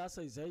 4 taona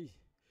lasa izay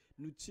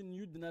no tsy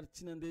niodina ary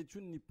tsy nandeha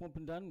intsony ny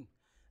pompon-drano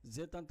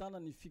izay tantana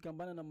ny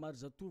fikambanana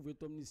Marozatovy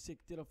eto amin'ny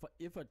sekitera fa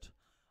 4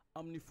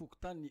 amin'ny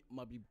fokotany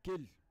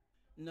mabibikely.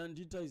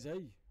 Nandritra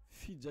izay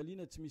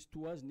fijaliana tsy misy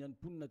toazy ny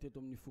animponina teto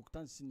amin'ny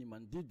fokotany sy ny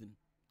manodidina.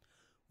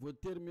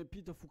 Voatery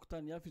miampita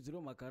fokotany hafa izy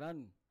ireo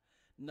makarano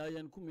na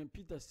ihany koa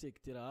miampita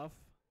sekitera hafa.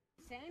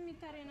 Zay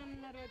mitarena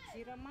aminareo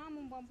jirama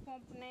momba amin'ny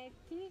pompinay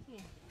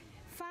ity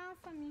fa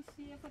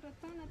misy 4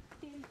 taona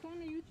 3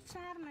 taona io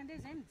tsara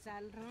nandeha zay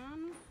mijaly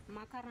rano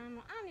maka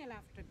rano any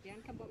alavitra be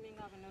any ka mba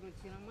miangavanareo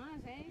jirama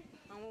zay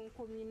amin'ny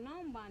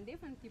commune mba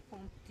andefa n'ity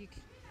pompe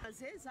tiky.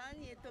 Zay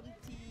zany eto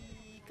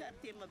amin'ity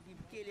quartier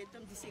mabibikely eto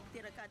amin'ny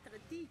sekitera 4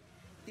 ity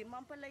dia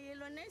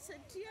mampalahelo anay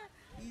satria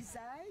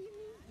izahay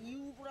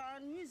io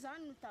rano io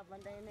zany no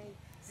tavandrainay.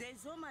 Zay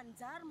zao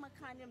manjary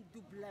makany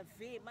amin'ny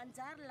W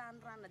manjary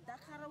lany rano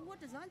Dakar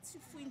ohatra zany tsy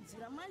foiny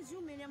jirama izy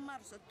io meny amin'ny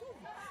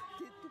Marozatovy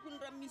dia tokony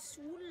raha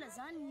misy olona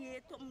zany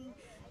eto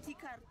amin'ity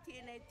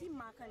quartiernay ity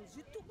maka an'izy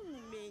io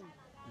tokony meny.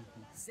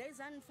 zay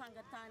zany ny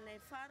fangatanay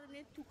farany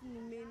hoe tokony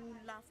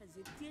omen'olona hafa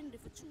zay tiany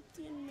rehefa tsy ho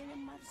tiany omeny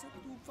amin'ny maro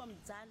zatovo fa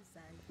mijaly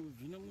zay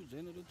vina moa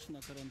zay nareo tsy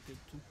nakaraha ny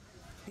teto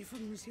efa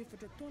misy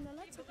efatra taona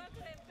latsaka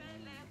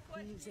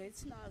zay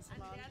tsy nahazo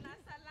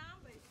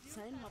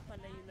zay no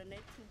mampalahelo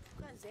anay tompo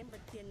ka zay mba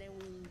tianay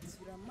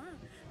jirama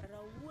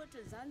raha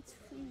ohatra zany tsy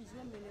fony izy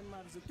io ameny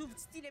maro zatovo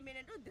tsy tia le meny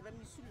andreo dia raha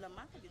misy olona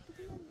maka dia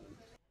tokony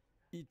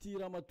ity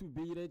raha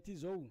matobe iray ity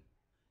zao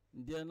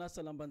ndia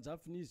nasa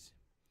lambanjafiny izy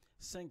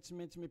saingy tsy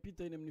maintsy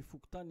miampita eny amin'ny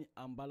fokotany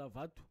ambala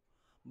vato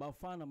mba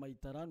ahafahana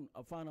mahita rano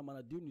ahafahana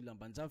manadio ny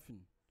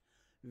lambanjafiny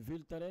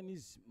velotaraina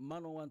izy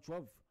manao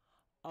antsoavo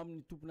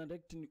amin'ny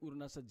tompon'andraikitry ny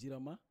orinasa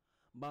jirama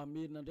mba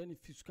hamerina indray ny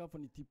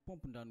fisokafany ity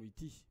pompon-drano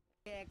ity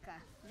eka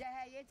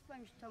zahay eto fa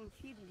misy taogno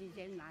firy dia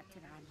zay naty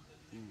rano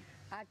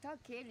atao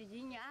kely izy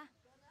igny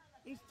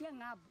izy ty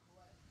agnabo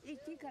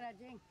izy ty karaha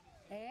zegny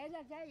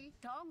ela zay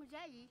taogno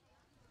zay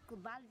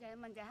kobaly zahay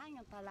mandeha agny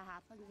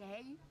ampalahafagny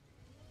zahay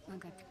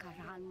mangataka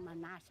rano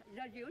manasa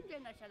zareo nde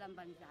nasa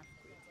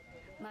lambanjafiko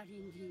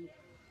marindriny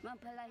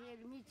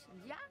mampalahelo mihitsy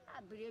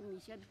jiaby re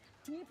misy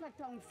ty fa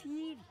taogno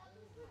firy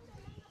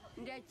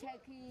ndray tsy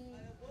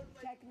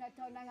haiky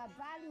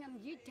nataonagnabalina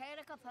amizay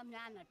teraka fa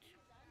mianatra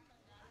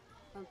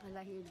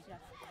mampalahelo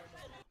zafiko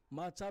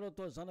mahatsaro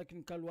atao zanaky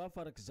ny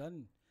kalohafa araka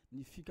zany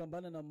ny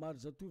fikambanana maro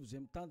zatovo zay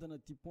mitantana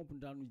ty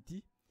pompon-drano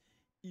ity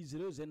izy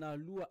ireo zay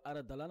nahaloha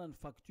ara-dalàna ny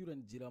faktura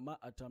ny jirama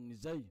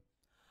hatramin'izay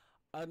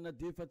ary na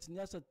dia efa tsy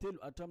niasa telo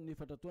hatramin'ny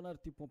 4 taona ary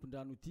ty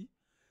pompon-drano ity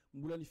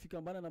mbola ny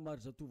fikambanana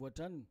maro zatovo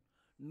hatrany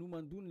no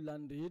mandoa ny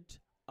lany rehetra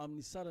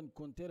amin'ny sarany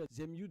compteur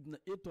zay miodina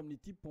eto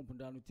amin'ity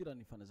pompon-drano ity raha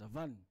ny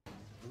fanazavany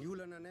ny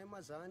olana anay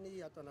ma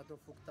zany ato anatin'ny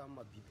fokotany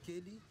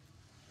mabibikely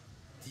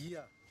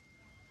dia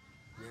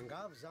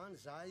miangavy zany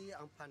zahay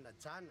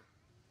ampanajana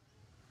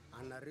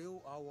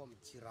anareo ao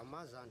amin'ny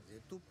jirama zany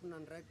zay tompona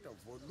ndraikitra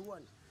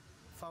voalohany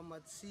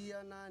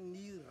famatsiana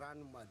ny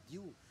rano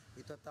madio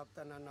eto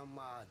atapy-tanàna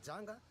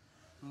Mahajanga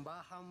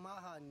mba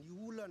hamaha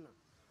ny olana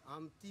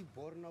amin'ity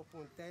borne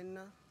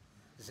fontaine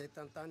zay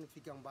tantany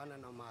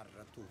fikambanana maro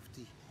zatovo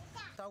ty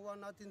tao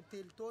anatin'ny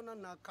 3 taona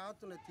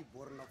nakatona ty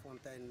borne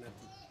fontaine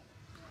ty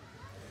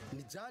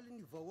nijaly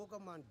ny vahoaka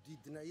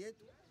manodidina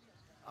eto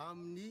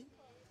amin'ny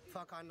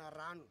fakana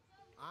rano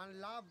any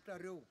lavitra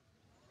reo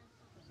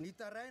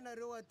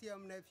nitarainareo aty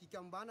aminay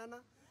fikambanana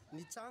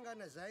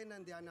nitsangana zay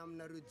nandehany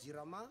aminareo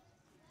jirama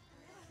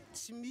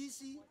tsy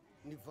misy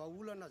ny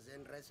vahaolana zay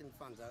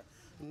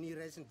ny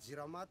raisin'ny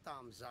jirama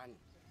tam'izany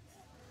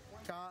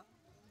ka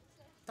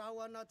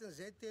tao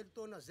anatin'izay 3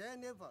 taona zay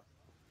nefa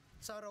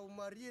tsara ho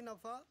marina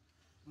fa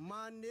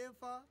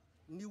manefa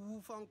ny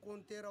ofany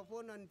compteur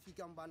foana ny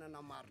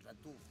fikambanana maro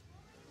zatovo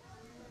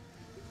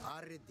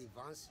ary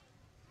redevance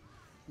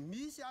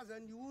misy aza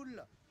ny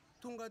olona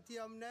tonga ty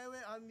aminay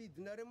hoe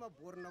amidinareo ma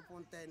borne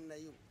fontaine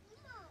io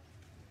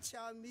tsy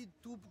amidy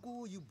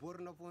tompoko io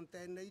borne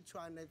fontaine io tsy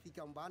hoanay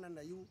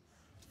fikambanana io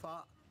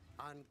fa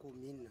any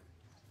commune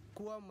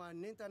koa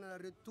manentana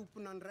anareo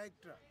tompona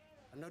andraikitra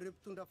anareo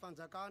mpitondra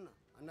fanjakana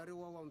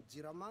anareo ao amin'ny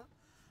jirama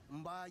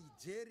mba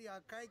hijery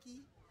akaiky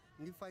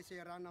ny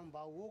fahasairana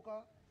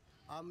mbahoaka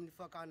amin'ny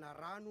fakana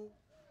rano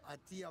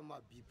aty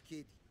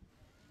amabibikely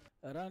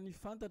raha ny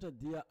fantatra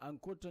dia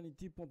ankoatra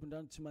n'ity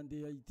pompon-drano tsy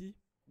mandeha ity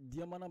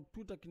dia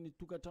manampitrotraky ny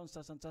tokantrano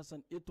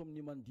sasantsasany eto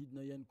amin'ny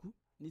manodidina ihany koa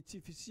ny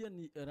tsy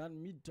fisiany rano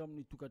miditra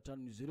amin'ny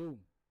tokantranon'izy ireo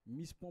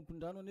misy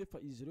pompon-drano anefa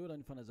izy ireo raha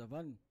ny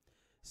fanazavany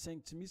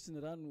saingy tsy misy ny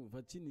rano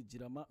vatsiny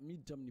jirama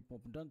miditra amin'ny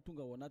pompon-drano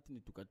tonga ao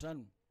anatin'ny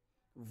tokantrano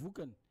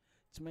vokany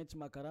tsy maintsy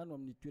maka rano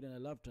amin'ny toerana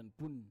lavitra ny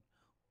poniny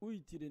hoy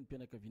ity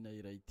renim-pianakaviana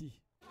iray ity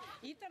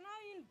hitanao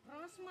iny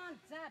branchement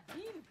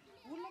jiaby iny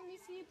olona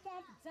misy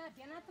pompe jiaby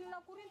anatin'ny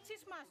lakoro iny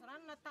tsisy mahazo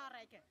rano natao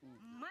raika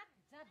maty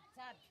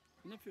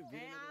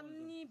jiaby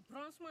amin'ny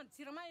branchement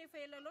jirama efa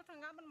ela loatra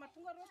angambany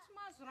mahatonga reo tsy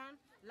mahazo rano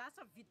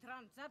lasa vity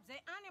rano jiaby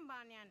zay any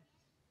ambany any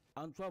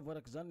antsoavo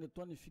araka zany ny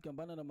ataony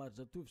fikambanana maro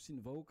zatovo sy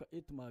ny vahoaka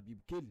eto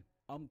mahabibikely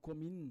amin'ny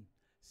commune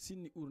sy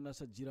ny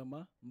orinasa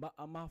jirama mba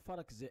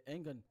amahafaraka zay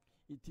aingany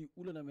ity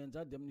olana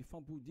mianjady amin'ny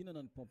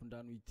fampihodinana ny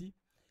pompon-drano ity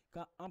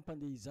ka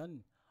ampandeha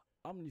izany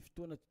amin'ny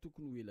fotoana tsy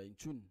tokony ho ela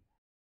intsony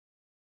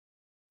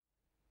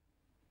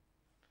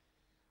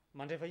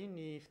mandray vahiny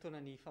ny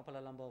fotoanany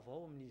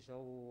fampalalam-baovao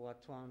amin'izao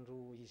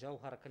atoandro izao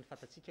araka ny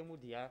fantatsika moa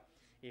dia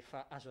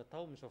efa azo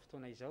atao amin'izao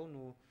fotoana izao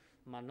no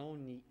manao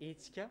ny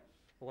etsika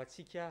ho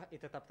atsika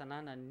eto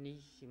atapy-tanàna ny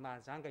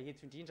Mahajanga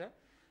eto indrindra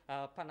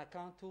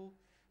mpanakanto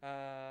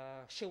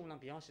sehona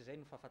ambiance zay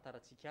no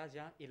fahafantarantsika azy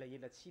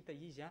elaela tsy hita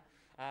izy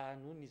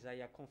noho ny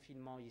izay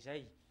confinement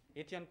izay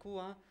eto ihany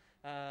koa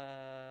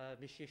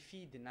monsieur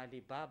Fide na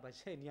le baba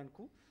zay ihany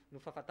koa no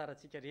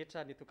fahafantarantsika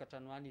rehetra ny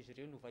tokantrano any izy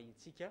ireo no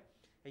vahintsika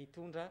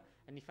hitondra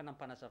ny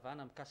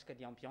fanampanazavana mikasika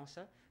ny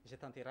ambiance izay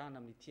tanterahana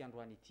amin'ity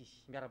androany ity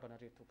miaraba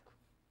anareo tompoko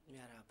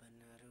miaraba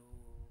anareo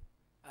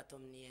ato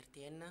amin'ny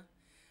RTN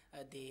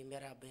dia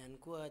miaraba ihany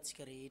koa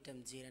atsika rehetra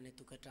mijery any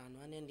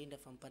tokantrano any indrindra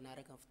fa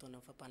mpanaraka amin'ny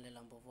fotoana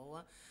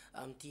fampahalalam-baovao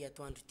amin'ity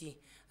atoandro ity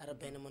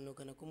arabaina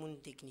manokana koa moa ny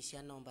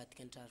teknisiana ao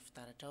ambadika ny trary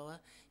fitaratra ao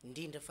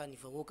indrindra fa ny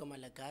vahoaka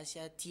malagasy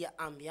tia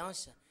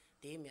ambiance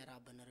dia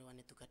miaraba anareo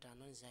any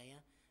tokantrano any zay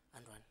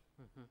androany.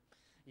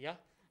 Ya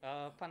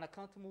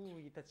mpanakanto moa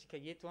hitantsika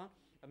eto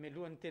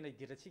mialohany tena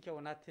idirantsika ao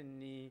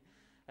anatin'ny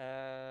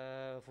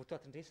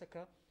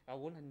voatoatindresaka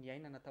ahoana ny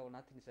aina natao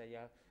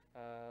anatin'izay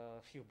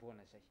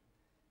fioboana zay.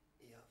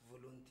 Ya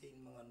voalohany teny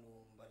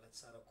magnano mbala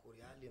tsara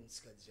korialy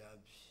amintsika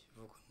jiaby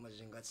vokany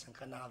mazengatsy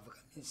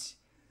ankanavaka mihitsy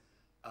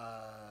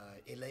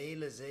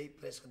elaela zay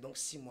presque donc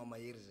 6 mois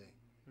mahery zay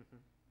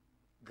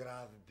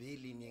grave be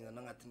le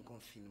miaignana agnatin'ny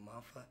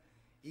confinement fa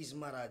izy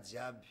maraha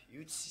jiaby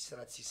io tsisy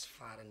raha tsisy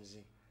farany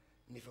zay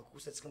nefa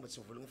kosa atsika mba tsy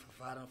mivolagna fa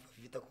farany fa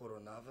vita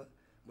corona fa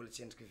mbola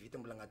tsy endriky vita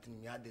mbola agnatin'ny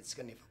miady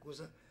atsika nefa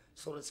kosa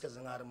soratsika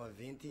zagnahary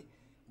maventy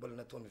mbola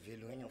nataony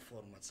velogna igny en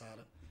forme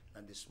tsara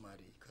na de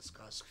somary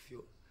kasikasiky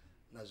feo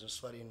na zone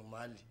soirée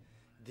normaly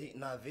de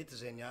naveto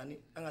zay niany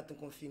agnatin'ny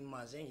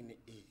confinement zegny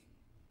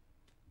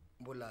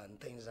mbola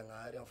nitaigny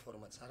zagnahary en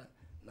forme tsara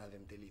na avy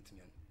am'telety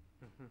niany.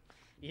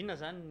 Inona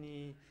zany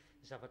ny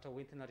zavatra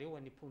hoentinareo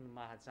animpony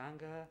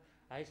mahajanga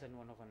aiza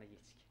no anaovana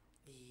etsika?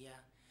 Ia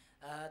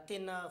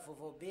tena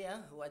vaovao be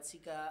ho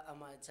antsika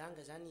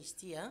mahajanga zany izy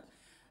ty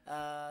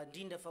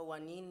indrindra fa ho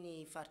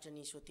an'iny faritra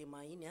ny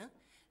Sotema iny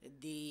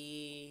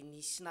de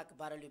ny snack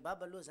bar le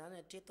baba aloha zany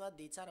hatreto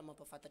de tsara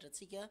mampafantatra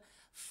atsika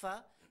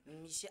fa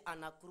misy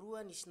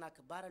anakiroa ny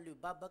snack bar le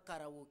baba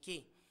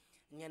karaoke.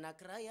 Ny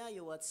anakiray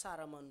eo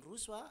atsara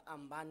mandroso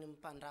ambany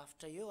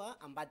mpandrafitra eo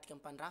ambadika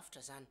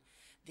mpandrafitra zany.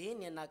 De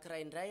ny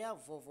anakiray indray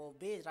vaovao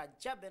be raha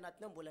jiaby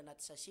anatiny mbola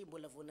anaty sachet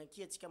mbola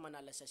vonaky atsika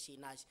manala sachet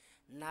nazy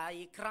na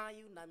écran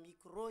io na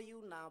micro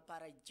io na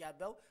appareil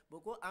jiaby ao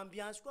boko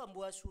ambiance koa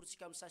mbo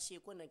asorotsika amin'ny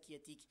sachet koa naky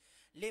atiky.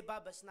 Le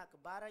baba snack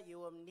bar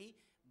eo amin'ny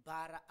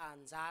bara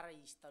anjara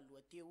izy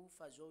taloha teo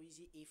fa zao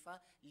izy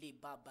efa le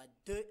baba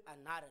 2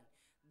 anarany.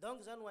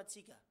 Donc zany ho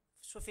atsika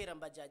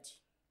chauffeur-bajaj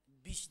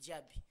bus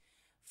jiaby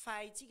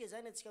fahaitsika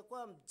zany atsika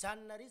koa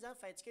mijanona ry zany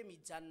fahaitsika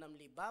mijanona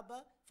am'le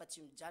baba fa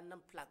tsy mijanona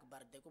amin'ny plaque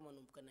barde koa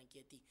manomboka nanky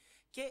aty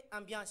ke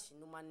ambiance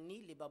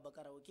noman'ny le baba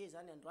karaoke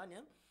zany androany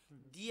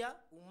dia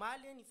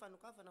omaly ny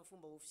fanokafana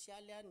fomba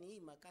ofisialy ny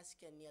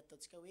makasika ny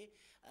ataotsika hoe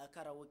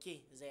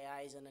karaoke zay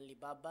ahaizana le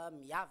baba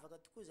miavaka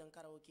tokoa zany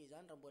karaoke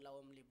zany raha mbola ao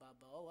am'le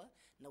baba ao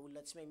na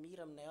olona tsy mahay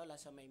mihira aminay ao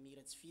lasa mahay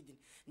mihira tsy fidiny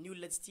ny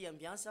olona tsy tia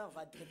ambiance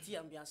vadika tia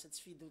ambiance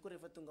tsy fidiny koa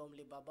rehefa tonga ao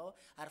am'le baba ao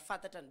ary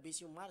fantatra ny be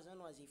sy omary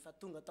zany azy efa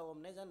tonga tao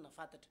aminay zany na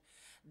fantatra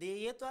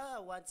de eto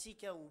ho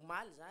antsika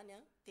omaly zany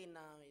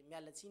tena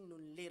mialatsiny noho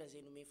ny lera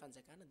zay nome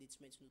fanjakana de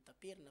tsy maintsy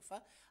notaperina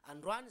fa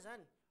androany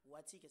zany ho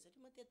atsika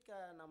satria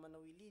matetika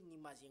namanao ili ny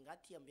mazenga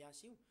ty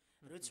ambiance io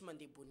reo tsy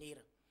mandeha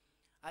bonera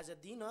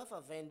azadino fa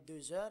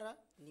 22h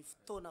ny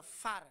fotoana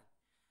farany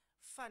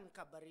fa ny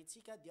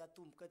kabaretsika de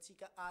atomboka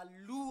atsika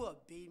aloha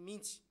be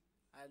mihitsy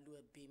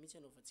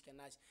anaovantsika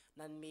anazy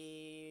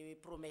nanome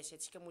promesse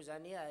atsika moa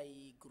zany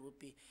i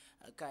groupe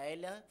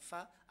KL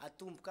fa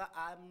atomboka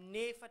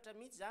amin'ny efatra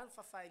mihitsy zany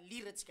fa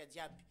liratsika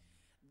jiaby.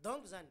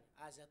 Donc zany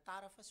aza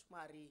tara fa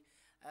somary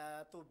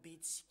atao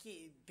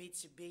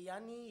betsy be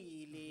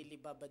ihany le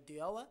baba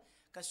 2 ao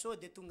ka sao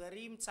de tonga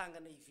ry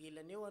mitsangana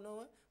ivelany eo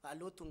anao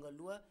aloha tonga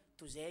aloha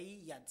toy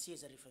zay iady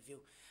seza rehefa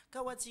aveo ka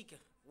ho atsika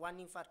ho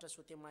an'igny faritra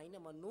Sotema iny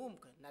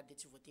manomboka na de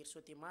tsy voatery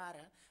Sotema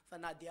ary fa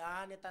na de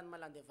any antany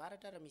malandy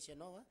avaratra raha misy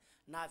anao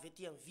na avy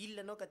aty amin'ny ville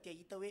anao ka tia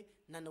hita hoe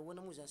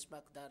nanahoana moa zany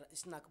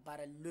snack bar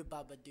le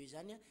baba 2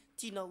 zany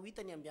tianao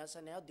hita ny ambiance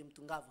anay ao de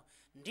mitongava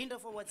indrindra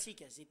fa ho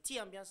atsika zay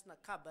tia ambiance na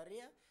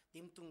cabaret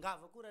de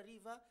mitongava koa raha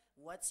riva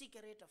ho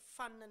atsika rehetra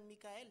fanina ny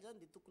Mikael zany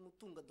de tokony ho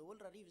tonga daholo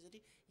raha riva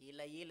satria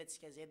elaela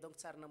atsika zay donc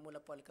tsara namola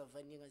polka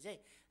vanigna zay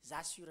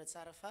za sura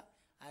tsara fa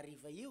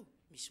ariva io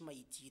misy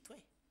mahitito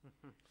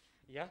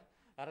ya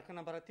araka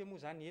nambarateo moa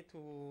zany eto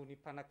ny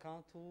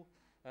mpanakanto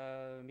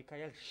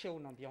Mikael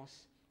sheona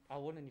ambiance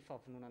ahoana ny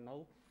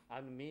fahavononanao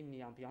anome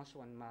ny ambiance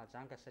ho an'ny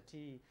mahajanga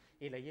satria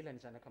elaela ny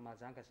zanaka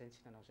mahajanga zay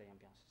tsy nanao zay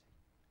ambiance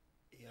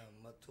zay. Ya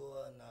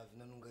matoa na avy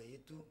nanonga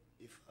eto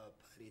efa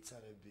pare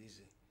tsara be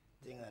zay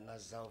tegna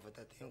nazava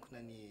tatenako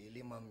na ny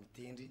elema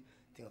mitendry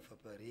tegna fa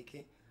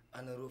pareke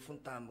anareo fony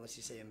tambagna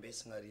sisay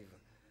ambesagna ariva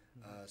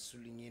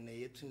soulignena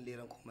eto ny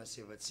lera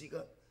commencé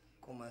vatsika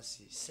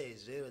commencé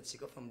 16h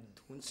atsika fa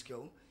midontsika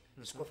ao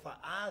izy koa fa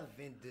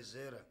avy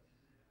 22h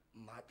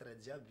matra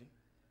jiaby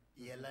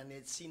ialany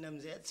atsina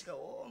amizay atsika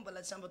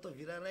mbala tsy amba atao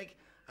vira raiky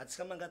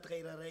atsika mangataka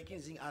ira raiky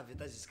iny zegny avy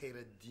ata jusqu'à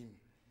ira 10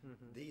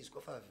 de izy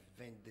koa fa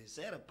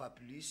 22h pas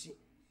plus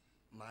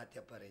maty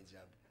appareil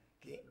jiaby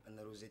ke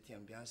anareo zay ty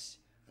ambiance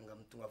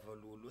angamitonga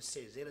valohaloha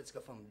 16h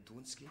atsika fa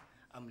midontsiky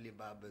am'le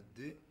baba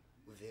 2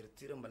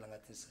 ouverture mbala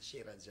agnatin'ny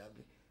sachet raha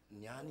jiaby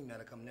niany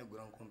miaraka aminay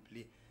grand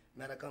complet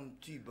miaraka amin'ny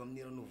tube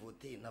amin'ny raha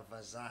nouveauté na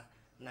vazaha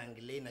na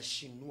anglais na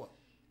chinois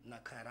na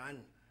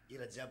karany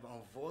ira jiaby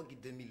en vogue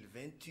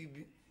 2020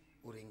 tube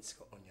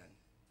oregnitsika oniany.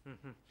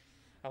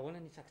 Ahoana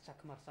ny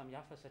tsakitsaky maro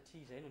samihafa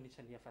satria zay no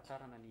anisany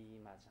ahafantarana ny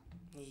mahajanga.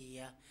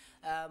 Ia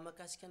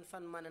makasika ny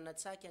fanomanana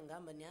tsaky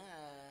angambany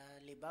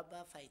le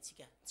baba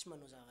fahaitsika tsy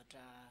manao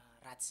zavatra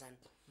ratsy zany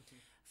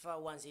fa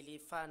hoan'zay le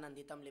fa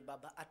nandeha tam'le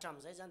baba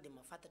atram'izay zany de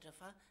mahafantatra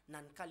fa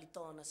na ny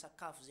kalitona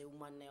sakafo zay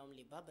homaninay ao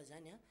am'le baba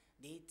zany a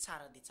de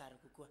tsara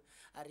kokoa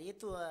ary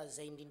eto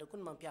zay indrindra koa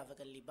ny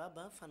mampiavaka an'le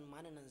baba fa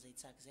nomanana an'izay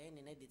tsaky zay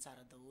nenay de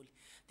tsara daholy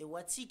de ho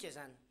atsika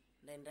zany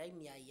ndraindray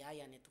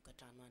miahiahy any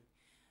atokantrano any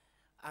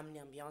amin'ny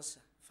ambiance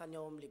fa ny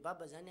ao am'le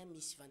baba zany a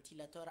misy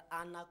ventilateur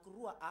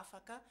anakiroa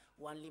afaka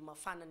ho an'le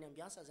mafana ny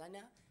ambiance zany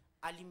a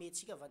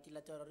allumentsika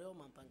ventilateur reo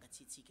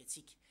mampangatsiatsika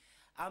atsika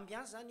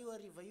ambiance zany io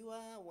ariva io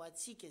a ho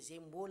atsika zay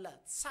mbola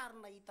tsara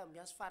nahita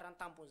ambiance farany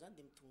tampony zany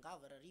de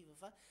mitongava raha riva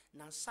fa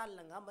na ny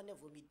salle ngambany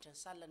vao miditra ny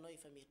salle anao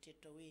efa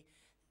mieritreritra hoe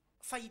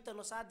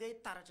fahitanao sady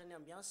hoe taratra ny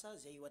ambiance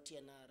zay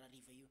oatrihana raha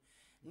riva io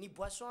ny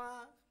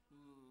boisson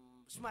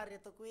somary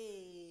ataoko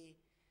hoe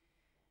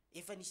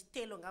efa nisy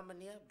telo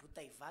angambany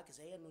bouteille vaky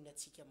zay noho ny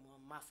atsika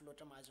mafy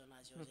loatra mahazo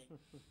anazy ao zay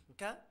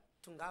ka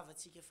tongava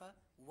atsika fa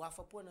ho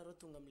afapo anareo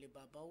tonga am'le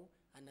baba ao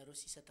anareo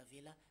sisa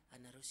tavela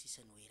anareo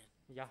sisa noerana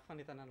ya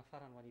fanetanana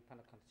farany ho an'ny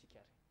mpanakantotsika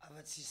ary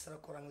afa-tsisy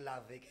raha koragny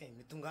lava eky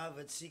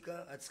mitongava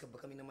atsika atsika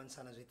baka mina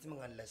mantsana zay ty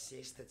magnano la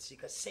sieste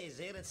atsika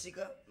 16h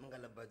atsika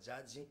mangala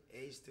bajajy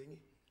izy to igny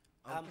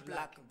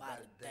amplaque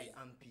barday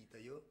ampita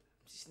io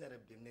misisy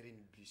arabe amin'ny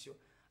reny bus io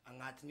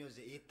agnatiny eo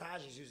zay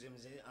étage izy io zay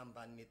amizay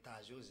ambanin'ny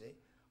étage eo zay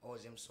ao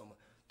zay misoma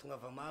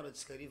tongava maro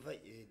atsika riva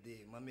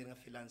de mamerigna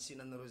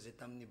filantsina anareo zay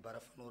tamin'ny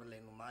barafanora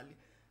lainomaly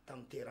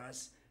tamin'ny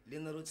terrasse le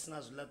nareo tsy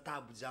nahazo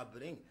latabo jiaby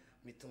regny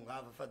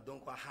mitongava fa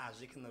donc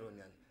ahazo eky nareo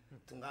niany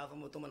tongava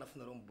moa to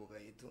manafinareo miboaka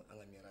eto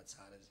agnamia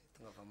tsara zay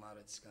tongava maro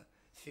atsika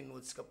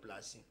finoatsika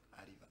place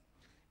ariva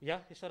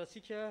ya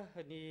isarantsika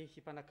ny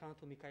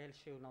mpanakanto Mikael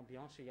Cheo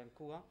n'ambiance ihany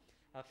koa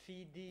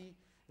afidy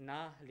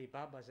na le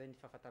baba zay ny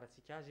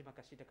fahafantarantsika azy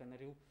mankasitraka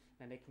anareo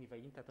nanaiky ny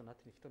vahiny tato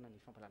anatin'ny fotoana ny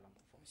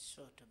fampalalam-baovao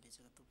misaotra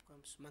betsaka tompoko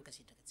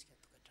mankasitraka atsika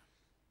tokantrano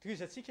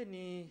toizatsika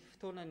ny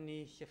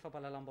fotoanany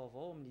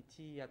fampalalam-baovao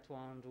amin'ity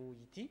atoandro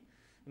ity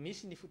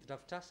misy ny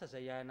fotodrafitrasa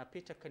zay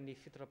napetraka ny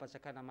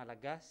fitoram-panjakana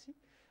malagasy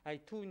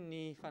ahitoy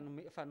ny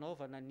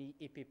fanaovana ny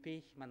EPP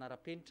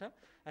manara-penitra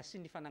sy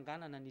ny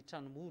fananganana ny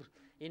tranomora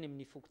eny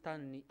amin'ny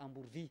fokotany ny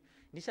Amborovy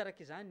nisy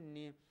araka izany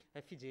ny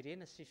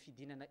fijerena sy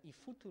fidinana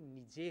ifotony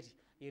Nijery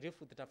ireo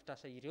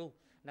fotodrafitrasa ireo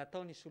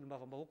nataony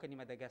solombavam-bahoaka ny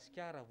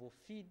Madagasikara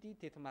voafidy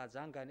teto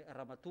Mahajanga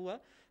Ramatoa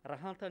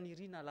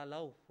Rahantanirina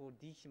Lalao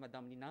hody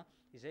madame Nina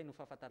izay no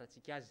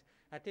fahafantarantsika azy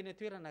ateny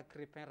toerana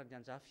Crépin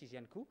Radianjafy izy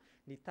ihany koa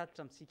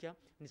nitatitra amintsika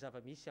ny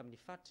zava-misy amin'ny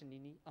faritry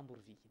niny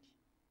Amborovy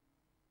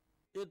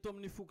iny eto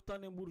amin'ny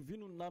fokotany Amborovy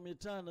no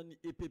nametrahana ny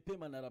EPP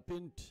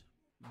manara-penitra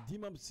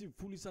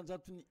 5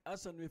 isanjato ny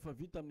asa no efa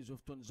vita amin'izao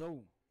fotoana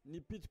izao ny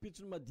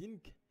pitsopitsony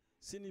madinika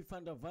sy ny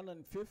fandravana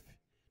ny fefy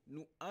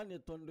no any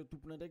ataon'ireo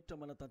tompon'andraikitra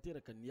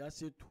manatanteraka ny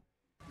asa eto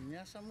ny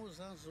asa moa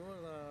zany zao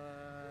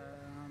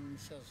raha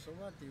misy azy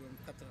zao a dia eo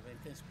amin'ny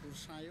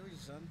 95% eo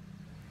izy zany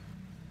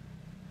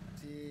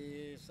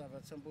dia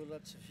zavatra mbola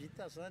tsy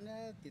vita zany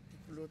a dia ty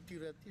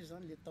clôture aty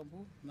zany le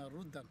tamboho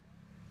narodana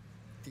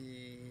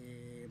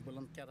dia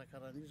mbola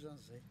mikarakara an'io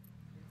zany zay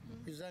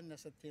io zany ny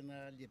asa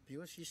tena lehibe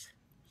eo sisa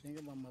zay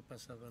nga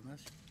mampazava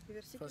anazy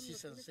fa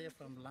sisan'izay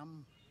efa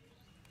milamina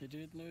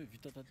eritreretina hoe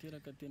vita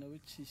tanteraka tena hoe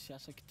tsy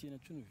asa kitihana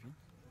intsony vy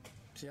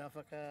tsy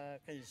afaka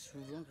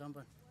 15 jours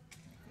angambany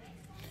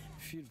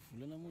firy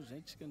volana moa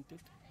zay tsika ny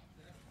teto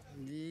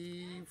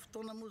ny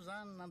fotoana moa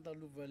zany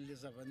nandalovan'le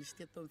zava-nisy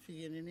teto amin'ny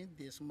firenena iny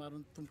dia somary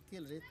nitombo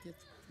kely zay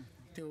teto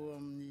teo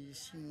amin'ny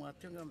 6 mois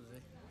teo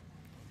angambazay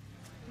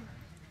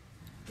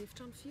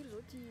efitrano firy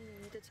zao ty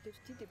hitantsika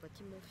eto ty dia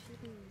bâtiment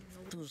firy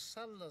tozy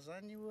salle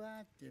zany io a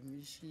dia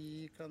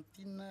misy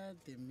cantine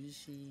dia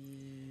misy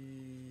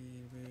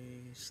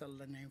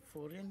salle ny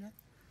info reny a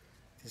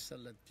dia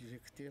salle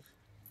directeur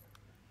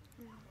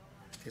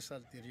dia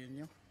salle de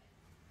réunion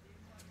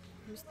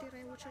misy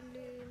terrain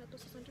ohatran'le natao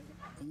sasandreo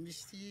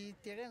misy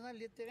terrain zany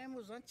le terrain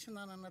moa zany tsy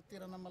nanana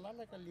toerana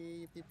malalaka le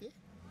EPP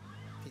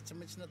dia tsy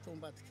maintsy natao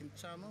ambadiky ny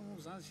trano ao moa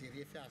zany zay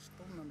rehefa azo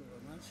tao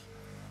nanaovana azy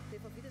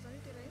efa vita zany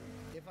io terrain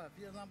io efa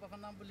vita zany mba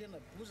fanambolena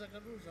bozaka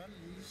aloha zany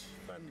le izy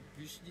fa ny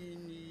bus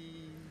ny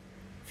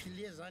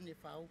filet zany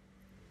efa ao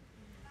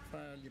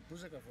fa le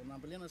bozaka vao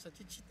nambolena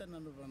satria tsy hita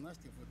nanaovana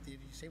azy dia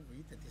voatery izay vao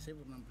hita dia izay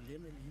vao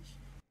nambolena le izy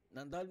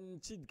nandalo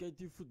nitsidika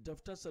ity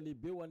fotodrafitrasa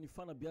lehibe ho an'ny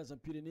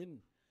fanabeazam-pirenena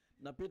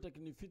napetraky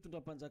ny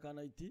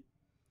fitondram-panjakana ity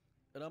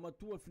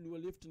Ramatoa filoha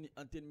lefitry ny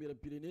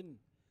anteny-meram-pirenena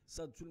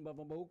sady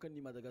solombavam-bahoaka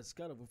ny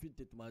Madagasikara voafidy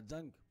teto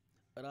Mahajanga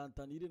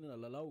Rahantanirina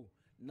Lalao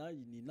na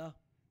i Nina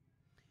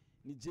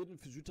nijery ny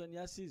fizotrany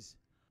asa izy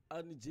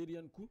ary nijery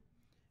ihany koa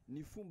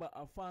ny fomba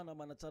ahafahana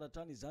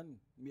manatsaratrany izany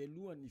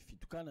mialoha ny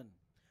fitokanana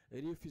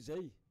rehefa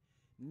izay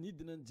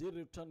nidina nijery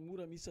ireo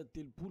tranomora miisa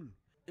 3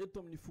 eto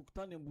amin'ny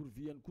fokotany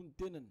Amborovy ihany koa ny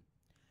tenany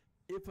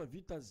efa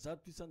vita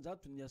 100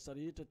 isanjato ny asa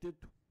rehetra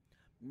teto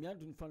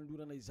miandro ny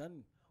fanolorana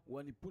izany ho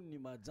an'ny poniny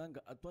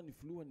Mahajanga ataony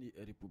filohan'ny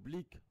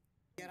Republika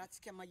raha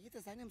tsika mahita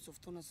zany amin'izao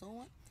fotoana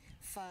zao a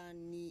fa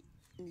ny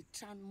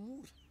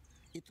tranomora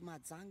eto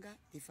Mahajanga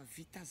dia efa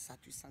vita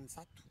 100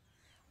 isanjato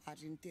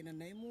ary ny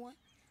tenanay moa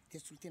dia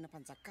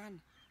solotena-panjakana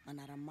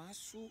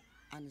manara-maso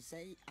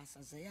an'izay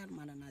asazay ary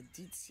manana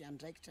didy sy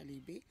andraikitra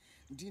lehibe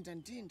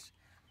indrindrandrindra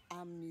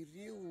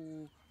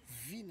amin'ireo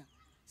vina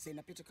zay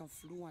napetraka amin'ny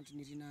filoha andro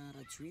nirina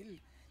rajoelona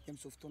dia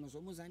amin'izao fotoana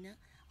zao moa zany a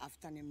avy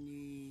tany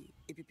amin'ny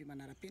EPP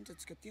manara-penitra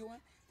antsika teo a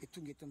dia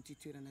tonga eto amin'ity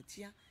toerana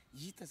aty a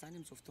hita zany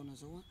amin'izao fotoana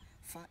zao a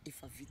fa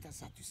efa vita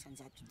zato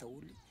isan-jato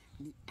daholo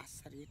ny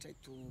asa rehetra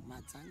eto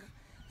Mahajanga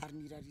ary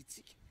ny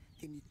rarintsika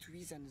dia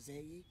nitohizana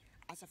izay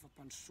asa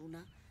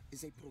fampandrosoana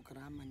izay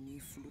programma ny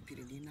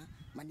filoham-pirenena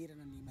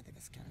manerana ny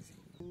Madagasikara zay.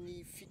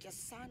 Ny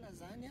fikasana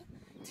zany a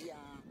dia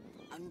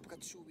anomboka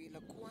tsy ho ela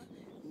koa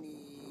ny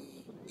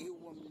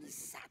eo amin'ny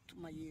 100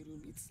 mahery eo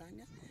mihitsy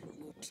zany a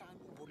no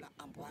trano mbola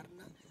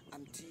amboarina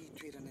amin'ity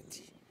toerana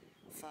ity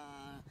fa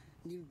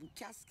ny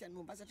mikasika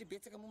nomba satria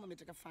betsaka moa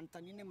mametraka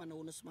fanontaniana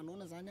manahoana sy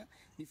manahoana zany a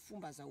ny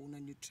fomba azahoana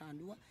ny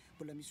trano io a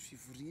mbola misy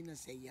fivoriana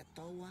izay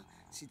atao a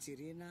sy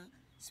jerena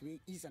sy hoe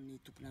iza ny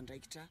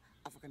tompon'andraikitra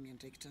afaka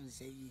miandraikitra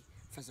n'izay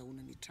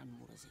fahazahoana ny trano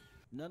mora zay.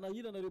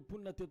 Nanahirana ireo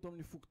mponina teto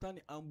amin'ny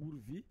fokontany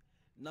Amborovy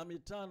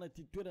nametrahana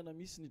ity toerana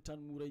misy ny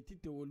trano mora ity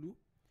teo aloha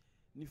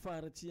ny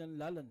faharatsian'ny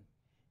lalana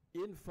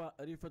eny fa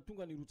rehefa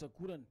tonga ny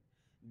rotsakorana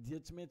dia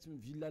tsy maintsy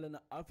mivily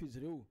lalana hafa izy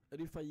ireo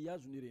rehefa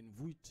hiazo ny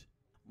renivohitra.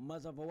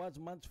 Mazava ho azy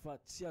mantsy fa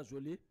tsy azo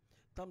ale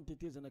tamin'ny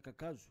tetezana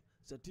kakazo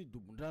satria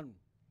dobon-drano.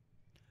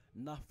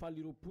 Nahafaly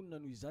ireo mponina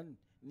noho izany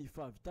ny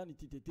fahavitany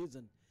ity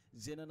tetezana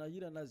izay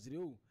nanahirana azy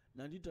ireo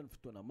nandritra ny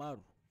fotoana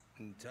maro.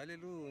 Nijaly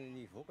aloha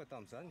ny voaka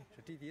tamin'izany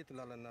satria eto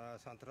lalana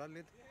central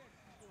eto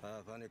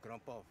avy any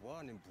Grand Pavois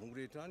any Mbongo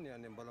rehetra any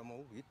any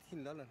Ambalamao ety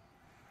ny lalana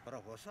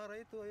raha voasara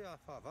eto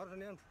fahavaratra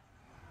ny andro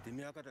dia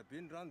miakatra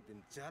be ny rano dia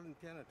mijaly ny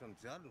mpianatra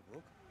mijaly ny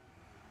voaka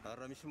ary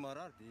raha misy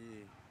marary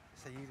dia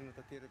sahirana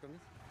tanteraka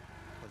mihitsy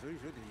fa zao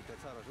izy zao dia hita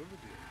tsara zao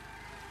aloha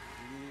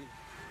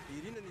dia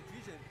irina ny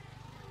toizany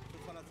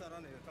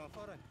fanatsarana hatramin'ny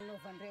farany.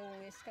 Nanaovandreo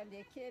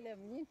escalier kely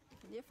amin'iny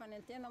nefa ny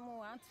antena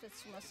moa antitra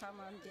tsy mahasahy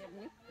mandeha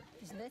amin'io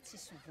izy ndray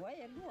tsisy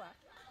voay aloha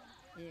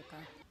eka.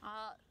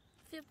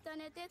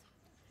 Fiampitany teto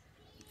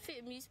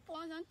misy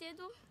pont zany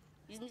teto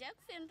izy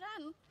ndraiky feno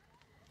rano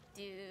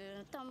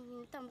dia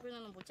tamin'ireo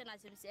nanamboatra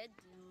anazy amin'izay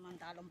dia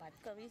mandalo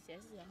ambadika ary izy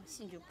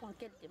sindreo pont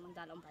kely dia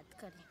mandalo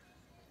ambadika ary.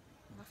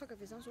 Afaka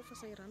ve zany zao fa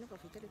sahirana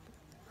fa vita le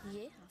pont?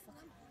 Ie,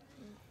 afaka.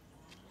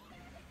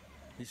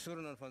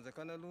 Isorana ny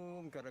fanjakana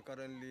aloha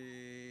mikarakara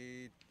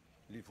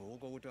le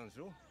vahoaka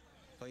ohatran'izao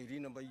fa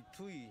irina mba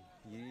hitohy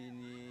ny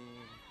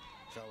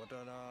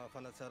zavatra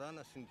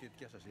fanatsarana sy ny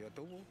tetikasa zay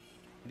atao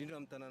indrindra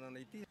amin'ny tanànana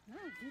ity.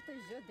 Vita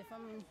izy eo dia efa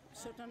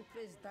misaotra ny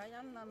président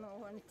ihany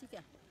nanao an'ity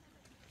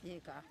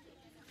eka.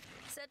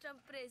 Misaotra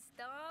ny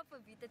président fa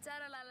vita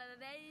tsara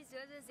lalananay izy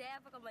eo zay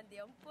afaka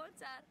mandeha amin'ny pont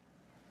tsara.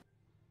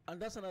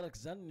 Andrasana araka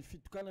izany ny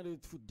fitokana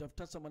ireto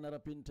foto-drafitrasa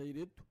manara-penitra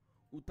ireto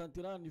ho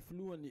tanterahan'ny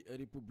filohan'ny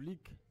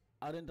repoblika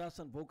ary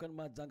andrasan'ny vahoaka ny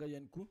Mahajanga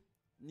ihany koa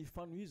ny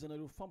fanohizana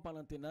ireo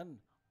fampanantenana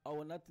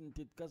ao anatin'ny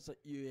tetikasa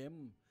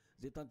IEM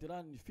zay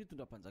tanterahan'ny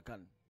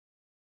fitondram-panjakana.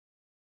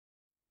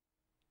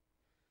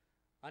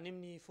 Any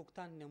amin'ny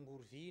fokontany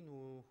Amborovy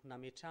no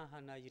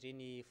nametrahana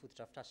ireny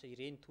foto-drafitrasa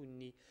ireny toy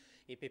ny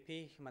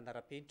EPP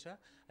manara-penitra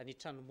ny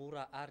trano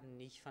mora ary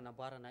ny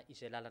fanamboarana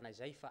izay lalana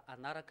izay fa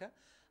anaraka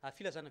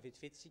filazana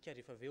vetivety sika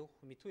rehefa aveo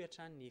mitohy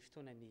hatrany ny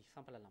fotoanan'ny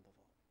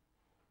fampalalam-baovao.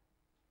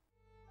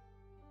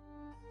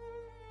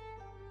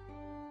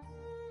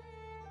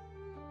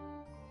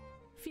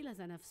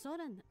 Filazana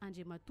fisaorana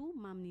Andriamatoa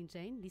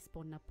Mamin'indrainy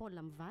Lisbonne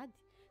Paul mivady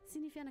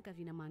sy ny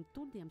fianakaviana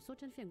manontolo dia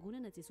misaotra ny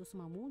fiangonana Jesosy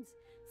Mamonjy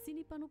sy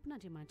ny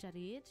mpanompon'Andriamanitra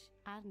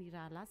rehetra ary ny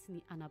rahalahy sy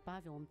ny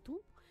anabavy ao amin'ny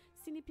tompo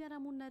sy ny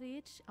mpiara-monina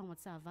rehetra ao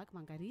Antsahavaky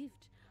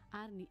Mangarivotra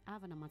ary ny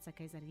havana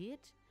Mantsakaiza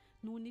rehetra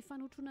noho ny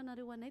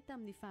fanotronanareo anay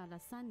tamin'ny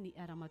fahalasan'ny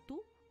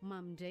Ramatoa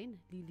Mamin'indraina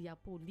Lilia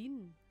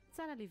Pauline.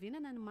 Tsara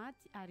levenana ny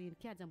maty ary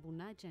nikajy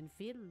ambonahitra ny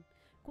velona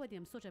koa dia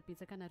misaotra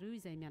betsaka anareo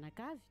izay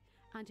mianakavy.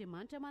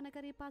 Andriamanitra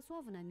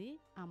manakarepahasoavana ane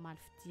amaly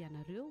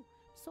fidianareo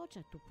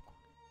misaotra tompoko.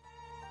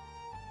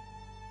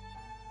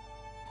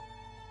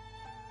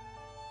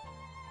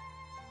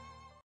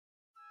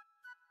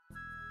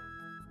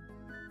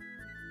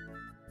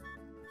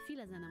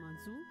 Filazana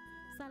manjo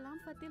salamy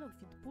fatelo amin'ny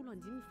fitopolo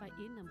andiny fa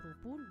enina amin'ny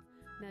roapolo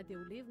na dia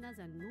ho levina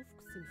aza ny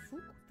nofoko sy ny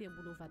foko dia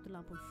mbola ho vato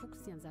lampony foko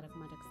sy anjarako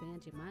mandrakizay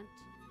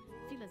Andriamanitra.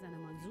 Filazana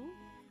manjo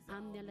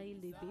amin'ny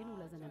alahelo lehibe no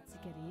lazana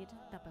antsika rehetra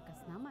tapaka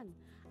sy namana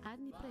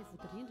ary ny pray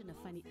votirindrina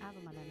fa ny ava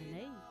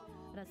malananay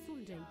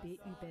Rasolondraibe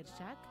Hubert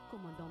Jacques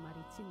commandant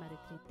maritime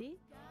retraité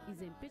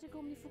izay mipetraka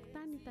ao amin'ny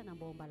fokontany ny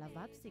tanambao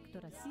Mbalavato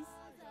secteur 6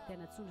 dia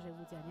natsondro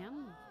iray ody any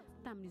aminy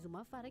tamin'ny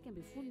zoma fa 1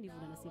 ny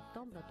volana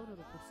septembre taona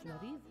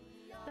 2024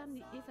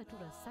 tamin'ny 4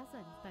 ora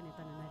sasany tany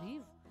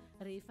Antananarivo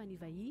rehefa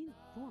nivahiny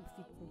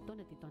 27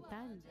 taona teto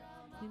an-tany.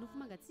 Ny nofo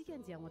mangatsika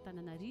andia ao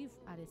Antananarivo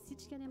ary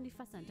asitrika any amin'ny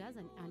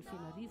fasandrazany any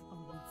Fianarivo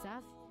ambony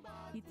Jafy.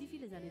 Ity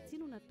filazana ity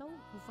no natao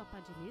ho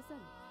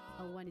fampandrenesana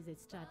ho an'izay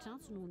tsy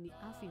trahatrantso noho ny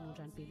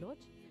afenondrany be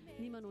loatra.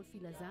 Ny manao ny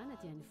filazana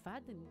dia ny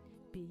vadiny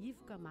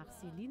Beivoka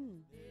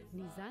Marceline,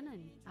 ny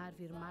zanany ary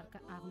Verimarka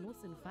Arnaud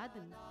sy ny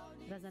vadiny,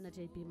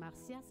 Razanadray be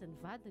Marcia sy ny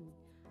vadiny,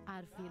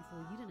 ary Velo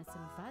Voahirana sy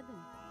ny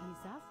vadiny, ny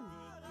zafiny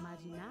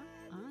Marina,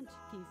 Andry,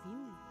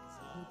 Kevin,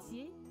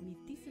 Gautier,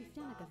 Mity sy ny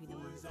fianakaviana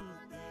manontolo.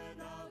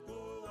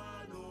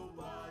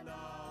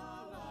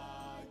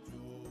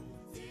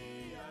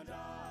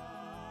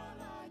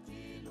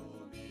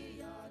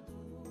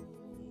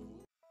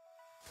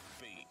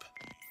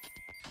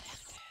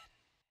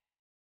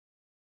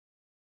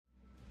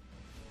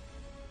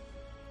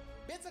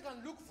 Betsaka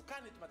ny loko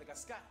vokany eto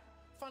Madagasikara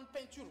fa ny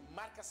peinture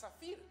marque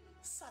Safira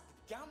sady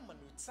gamme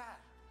no tsara.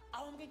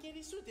 Ao amin'ny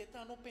Kenkeliso dia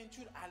ahitanao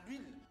peinture à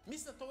l'huile,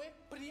 misy natao hoe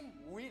prime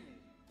huile.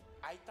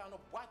 Ahitanao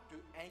boîte de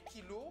 1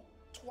 kg,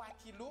 3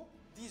 kg,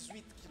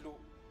 18 kg.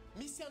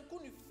 Misy ihany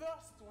koa ny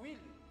first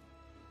huile.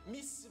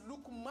 Misy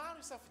loko maro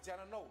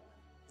isafidiananao.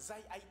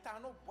 Zay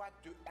ahitanao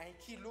boîte de 1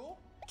 kg,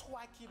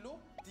 3 kg,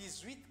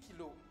 18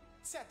 kg.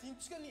 Tsy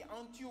adinontsika ny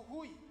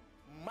anti-rouille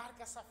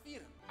marque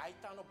Safira,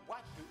 ahitanao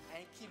boîte de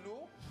 1 kg,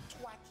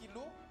 3 kg,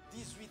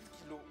 18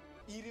 kg.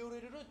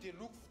 Ireo dia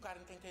loko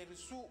vokarin'ny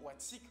Kenkeliso ho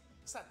antsika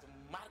sady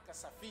marque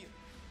Safira.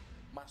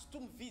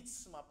 Mazotoa mividy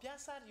sy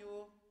mampiasa ary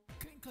io.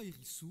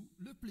 Kenkeliso,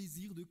 le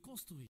plaisir de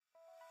construire.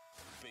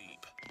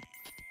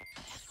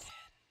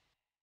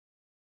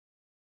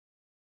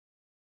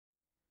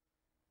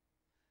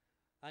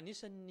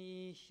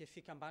 Anisan'ny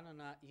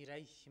fikambanana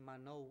iray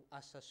manao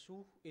asa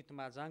soa eto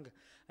Mahajanga,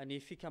 ny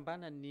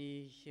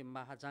fikambanany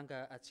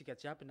Mahajanga atsika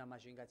jiaby na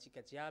Mahazenga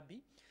atsika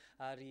jiaby,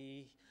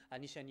 ary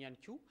anisany ihany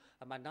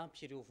koa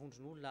manampy ireo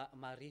vondron'olona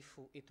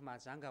marefo eto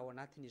Mahajanga ao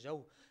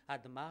anatin'izao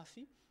ady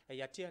mafy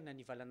hiatrehana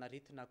ny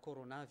valanaretina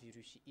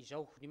coronavirus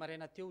izao. Ny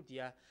maraina teo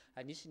dia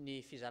anisy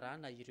ny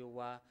fizarana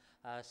ireo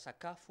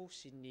sakafo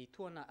sy ny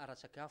toana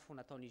ara-sakafo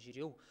nataon'izy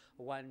ireo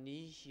ho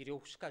an'ny ireo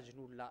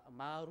sokajin'olona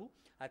maro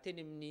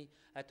teny amin'ny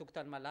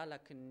tokotany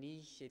malalaky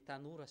ny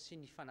tanora sy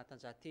ny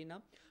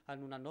fanatanjahantena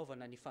no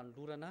nanaovana ny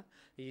fanolorana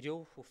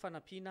ireo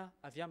fanampiana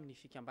avy amin'ny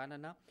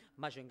fikambanana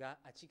Mahazenga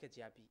atsika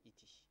jiaby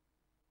ity.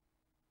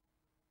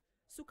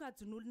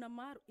 Sokajin'olona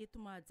maro eto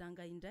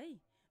Mahajanga indray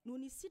no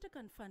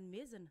nisitraka ny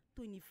fanomezana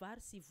toy ny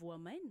vary sy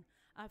voamaina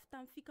avy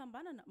tamin'ny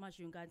fikambanana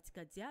Mahazenga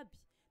atsika jiaby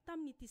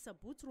tamin'ity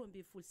sabotsy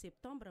 12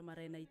 septembre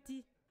maraina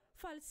ity.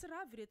 Faly sy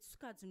ravo ireto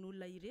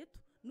sokajin'olona ireto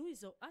noho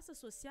izao asa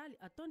sosialy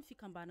ataon'ny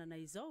fikambanana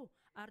izao,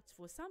 ary tsy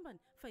voasambany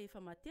fa efa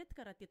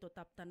matetika raha teto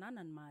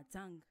an-tampon-tanàna ny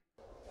Mahajanga.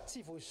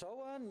 Tsy vao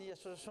izao ny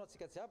association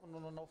atsika jiaby no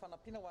nanao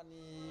fanampiana ho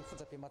an'ny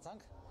Fonjabe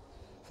Mahajanga.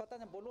 Fa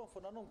tany am-boalohany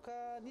vao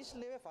nanomboka nisy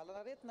le hoe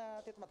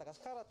valanaretina teto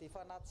Madagasikara dia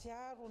efa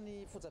natsiaro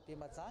ny Fonjabe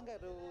Mahajanga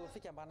ireo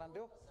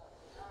fikambanan'ireo.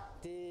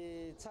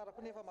 Dia tsara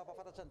koa nefa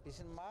mampafantatra ny be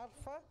sy ny maro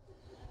fa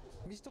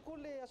misy tokoa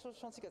le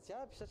association atsika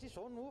jiaby satria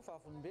izao no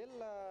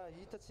vavolombelona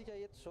hitantsika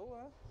eto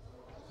izao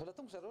mbola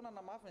tonga zareo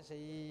nanamafy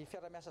izay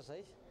fiara-miasa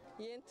zay.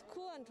 Eny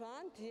tokoa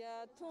androany dia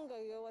tonga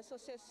ireo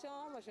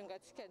association Mahazenga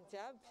atsika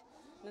jiaby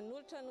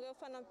nanolotra an'ireo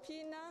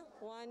fanampiana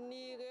ho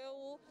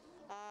an'ireo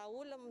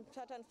olona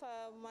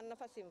mitratra manana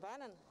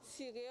fahasembanana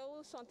sy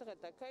ireo centre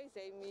d'accueil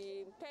izay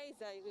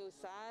mitaiza ireo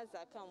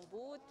zaza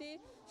kamboty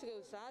sy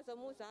ireo zaza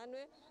moa zany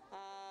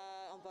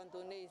hoe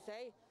abandonné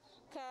izay.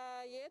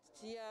 Ka eto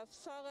dia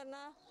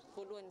fisaorana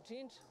voalohany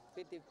indrindra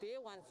be dia be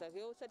ho an'ny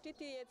zareo satria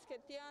ty hetsika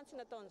ty tsy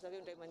nataon'ny zareo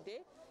indray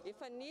mandeha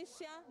efa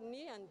nisy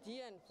ny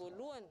andiany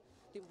voalohany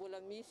dia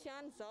mbola misy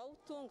ihany zao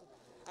tonga.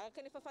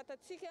 Araka nefa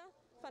fantatsika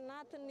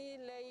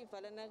fanatin'ilay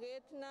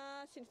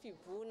valanaretina sy ny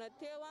fiboona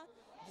teo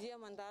dia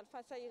mandalo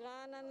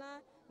fahasahiranana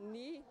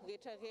ny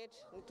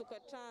rehetrarehetra ny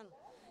tokantrano,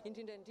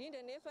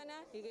 indrindrandrindra nefa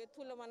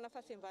ireto olona manana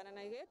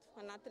fahasembanana ireto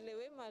anatin'ilay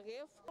hoe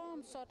marefo.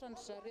 Misaotra ny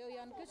zareo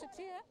ihany koa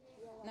satria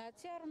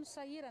nahatsiaro ny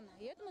sahirana.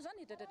 Eto moa zany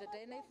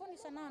hidradradradrainay foana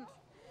isan'andro.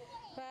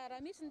 Fa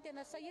raha misy ny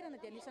tena sahirana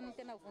dia anisan'ny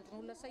tena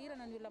vondron'olona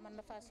sahirana ny olona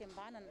manana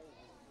fahasembanana.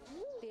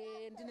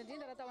 Dia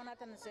indrindrandrindra raha tao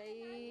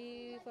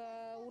anatin'izay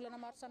olana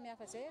maro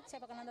samihafa zay tsy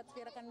afaka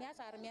nanatanteraka ny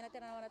miasa ary miaina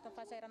tena anatin'ny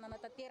fahasahirana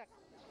nanatanteraka.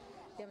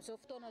 Dia amin'izao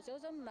fotoana izao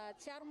zany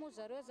nahatsiaro moa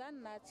zareo zany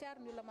nahatsiaro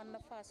ny olona manana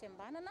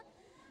fahasembanana.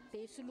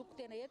 Dia soloko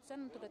tena eto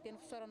zany mitondra teny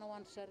fisaorana ho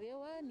andry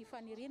zareo ny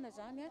faniriana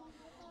zany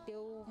dia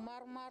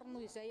maromaro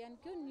noho izay ihany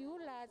koa ny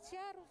olona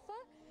atsiaro fa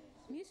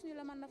misy ny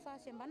olona manana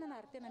fahasembanana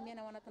ary tena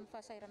miaina ao anatin'ny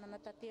fahasahirana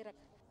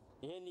nanatanteraka.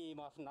 Eny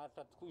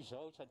mahafinaritra tokoa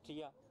izao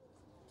satria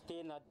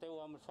tena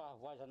teo amin'ny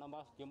fahavoazana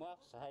mafy dia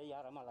mafy zahay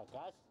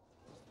ara-malagasy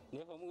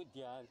nefa moa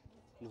dia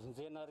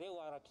nivonjenareo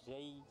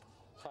arak'izay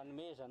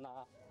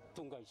fanomezana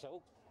tonga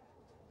izao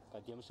ka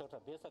dia misaotra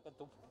betsaka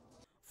tompo.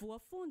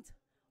 Voafonja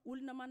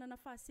olona manana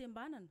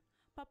fahasembanana,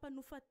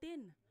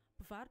 mpampanofantena,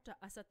 mpivarotra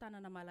asa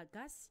tanana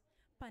malagasy,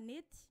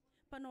 mpanety,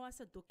 mpanao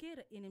asa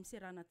dokera eny amin'ny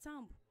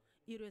Serana-Tsambo,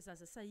 ireo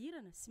zaza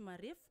sahirana sy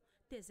marefo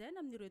tezaina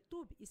amin'ireo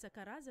toby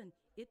isan-karazany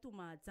eto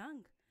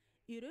Mahajanga.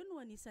 Ireo no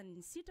anisan'ny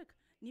nisitraka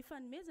ny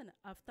fanomezana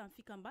avy tamin'ny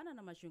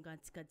fikambanana Mahazenga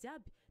atsika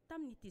jiaby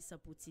tamin'ity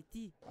sabotsy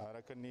ity.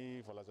 Araka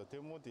ny voalaza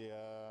teo moa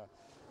dia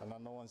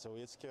nanao an'izao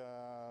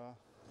hetsika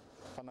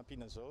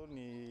fanampiana zao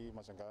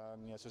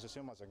ny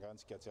association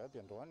mazangantsika jiaby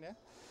androany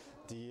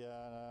dia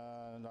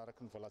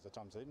araky ny voalaza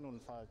hatramin'izay no ny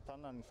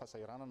fahatana ny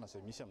fahasahiranana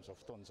izay misy amin'izao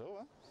fotoana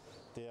izao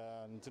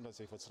dia nitondra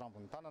izay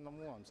voatsirambony tanana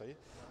moa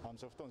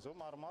amin'izao fotoana izao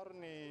maromaro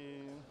ny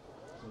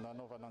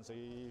nanaovana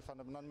an'izay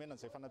nanomena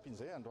an'izay fanampiana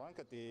izay androany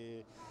ka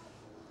dia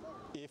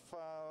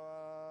efa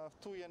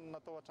toyany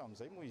natao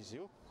hatramin'izay moa izy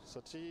io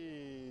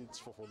satria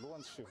tsy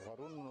voavoalohany tsy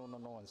fivoaroany no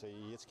nanao an'izay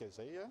hetsika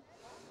izay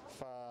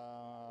fa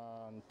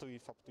nitoy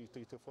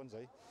fampitohitohy teo foana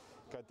izay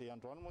ka dia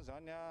androany moa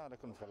zany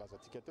araky ny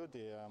voalazantsika teo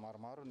dia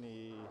maromaro ny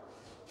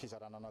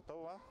fizarana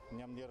natao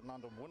ny amin'ny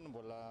herinandro amboniny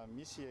mbola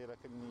misy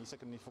eraky ny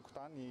isaky ny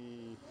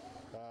fokotany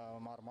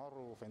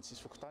maromaro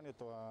 26 fokotany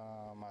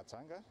atao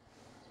Mahajanga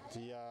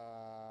dia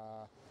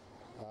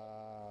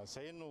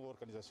zay no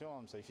organisation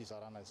amin'izay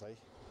fizarana izay.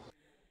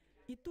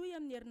 Itoy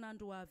amin'ny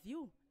herinandro avy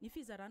io ny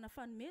fizarana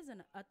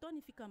fanomezana atao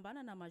ny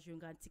fikambanana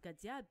mazongantsika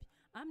jiaby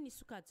amin'ny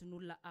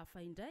sokajin'olona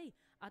hafa indray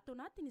atao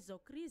anatin'izao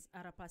krizy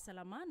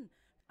ara-pahasalamana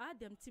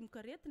ady amin'ny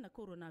tsimokaretina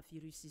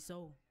coronavirus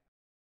izao.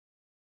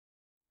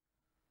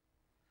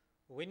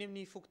 Hoeny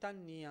amin'ny fokotany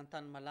ny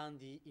antany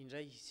malandy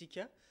indray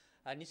isika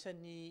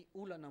anisan'ny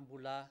olana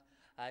mbola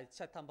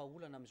tsy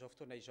atambaolana amin'izao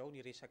fotoana izao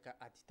ny resaka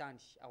aditany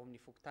ao amin'ny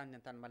fokotany ny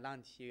antany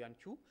malandy eo ihany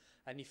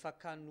koa ny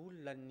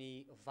fakan'olona ny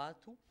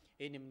vato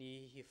eny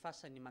amin'ny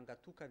fasany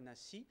mangatokana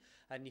sy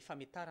ny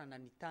fametarana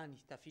ny tany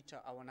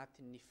tafitra ao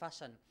anatin'ny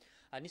fasana.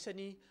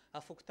 Anisany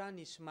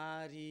fokotany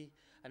somary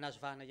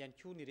nazovahana ihany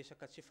koa ny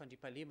resaka tsy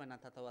fandriampahalemana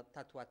tato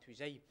ato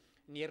izay.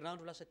 Ny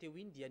herinandro lasa teo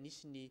iny dia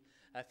nisy ny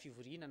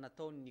fivoriana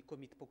nataon'ny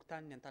komity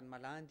pokotany ny antany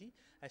malandy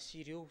sy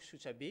ireo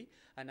sotsabe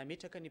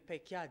nametraka ny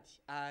paikady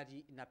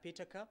ary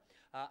napetraka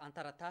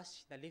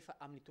antaratasy nalefa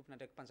amin'ny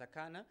tompon'andraiky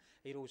mpanjakana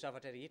ireo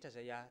zavatra rehetra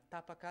zay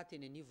tapaka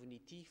teny anivony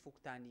ity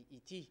fokotany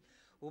ity.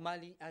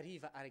 Omaly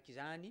ariva araky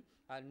izany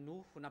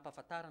no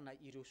nampahafantarana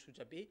ireo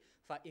sojabe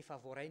fa efa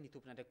voaray ny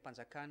tompon'andraiky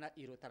mpanjakana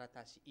ireo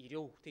taratasy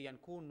ireo. Teo ihany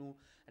koa no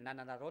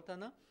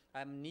nananarotana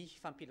amin'ny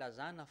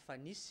fampilazana fa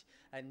nisy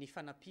ny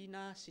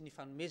fanampiana sy ny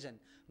fanomezana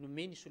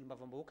nomeny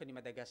solombavam-bahoaka ny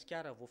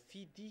Madagasikara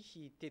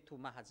voafidy teto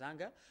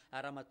Mahajanga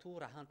Ramatoa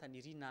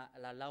Rahantanirina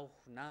Lalao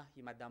na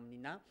i Madame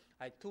Nina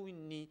toy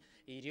ny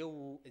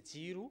ireo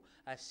jiro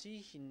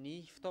sy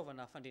ny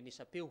fitaovana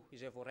fandrenesam-peo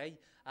izay voaray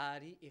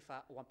ary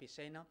efa ho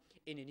ampiasaina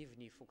eny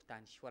anivony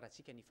fokotany.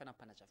 Hoaratsika ny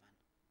fanampanazavana.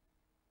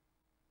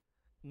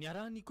 Ny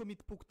arahan'ny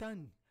komity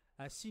pokotany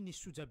sy ny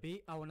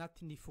sojabe ao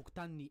anatin'ny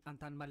fokotany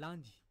antany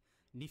malandy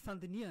ny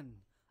fandiniany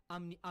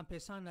amin'ny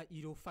ampiasana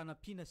ireo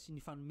fanampiana sy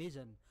ny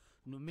fanomezana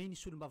nomeny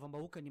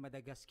solombavam-bahoaka ny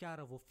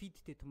Madagasikara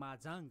voafidy teto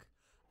Mahajanga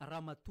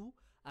Ramatoa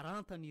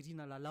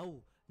Rahantanirina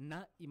Lalao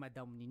na i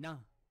Madame Nina.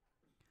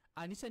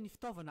 Anisan'ny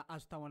fitaovana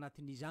azo tao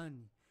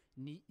anatin'izany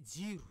ny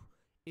jiro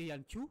eo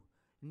ihany koa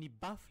ny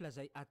bafla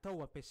zay atao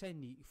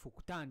ampiasain'ny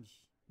fokotany.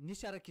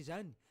 Nisy araka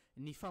izany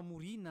ny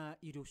famorina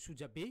ireo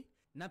sojabe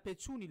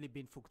nampiatsony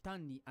lehibe ny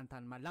fokotany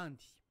antany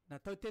malandy.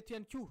 Natao teto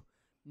ihany koa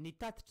ny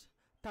tatitra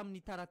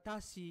tamin'ny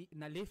taratasy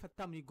nalefa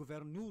tamin'ny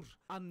gouverneur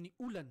amin'ny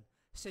olana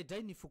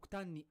saidray ny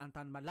fokotany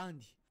antany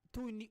malandy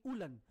toy ny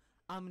olana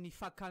amin'ny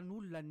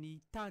fakan'olona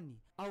ny tany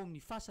ao amin'ny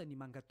fasany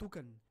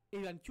mangatokana.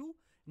 Eo ihany koa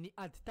ny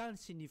aditany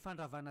sy ny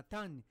fandravana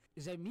tany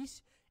zay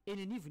misy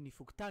eny anivony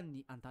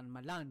fokotany antany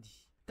malandy.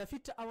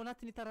 Tafitra ao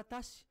anatin'ny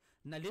taratasy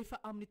nalefa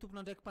amin'ny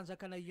tompon'andraiky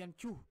mpanjakana io ihany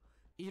koa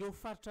ireo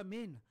faritra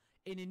mena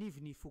eny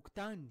anivony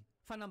fokotany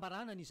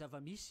fanambarana ny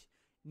zavamisy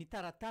ny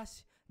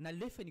taratasy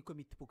nalefa ny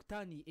komity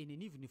pokotany eny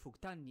anivony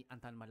fokotany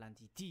antany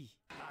malandy ity.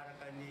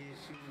 Araka ny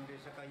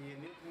resaka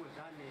eny eto moa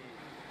zany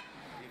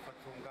efa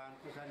tongany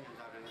koa zany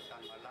anjarana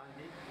antany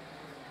malandy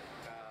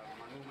ka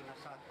manomana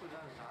sady koa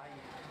zany zahay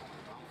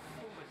amin'ny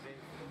fomba zay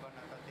fomba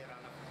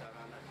natanterana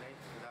fizarana zay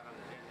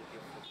fizarana zay ny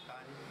dia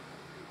fokotany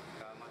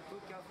ka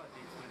matoky aho fa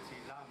dia tsy maintsy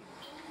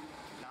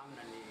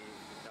lamina ny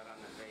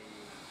fizarana zay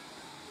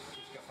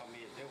isika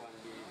famezay ho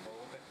an'ny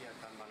vahoaka ty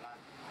antany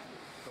malandy.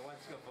 Ka ho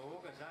antsika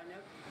vahoaka zany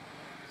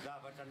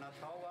zavatra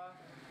natao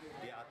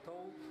dia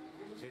atao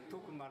zay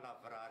tokony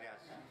malavorary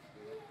azy.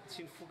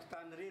 Tsy ny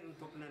fokotany rery ny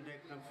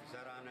tompon'andraikitra amin'ny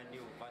fizarana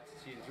an'io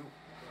vatitsindro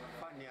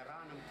fa ny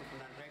arahana amin'ny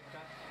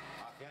tompon'andraikitra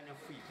avy any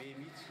amin'ny foibe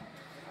mihitsy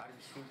ary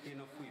misy olo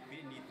tena foibe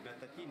nidina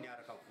taty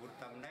niaraka mivory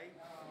taminay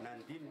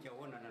nandinika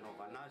ahoana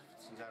nanaovana azy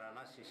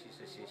fitsinjarana azy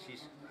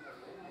sesisa.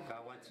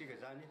 Ka ho antsika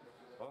zany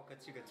aoka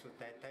atsika tsy ho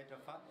taitaitra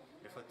fa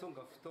rehefa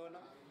tonga fotoana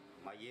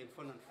maheno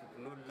foana ny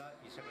fokon'olona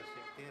isaka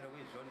sektera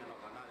hoe zao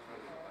nanaovana azy zao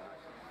nanaovana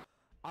azy.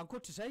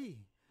 Ankoatr'izay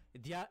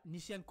dia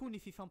nisy ihany koa ny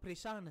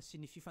fifampiresahana sy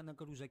ny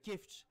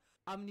fifanankalozan-kevitra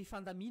amin'ny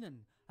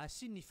fandaminana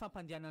sy ny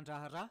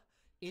fampandehanan-draharaha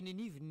eny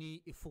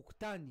anivony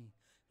fokotany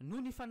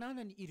no ny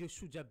fananany ireo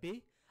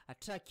sojabe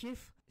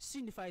trakefa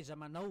sy ny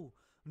fahaiza-manao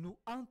no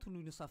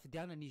antony ny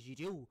safidianana izy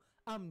ireo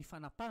amin'ny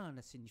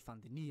fanapahana sy ny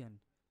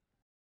fandinihana.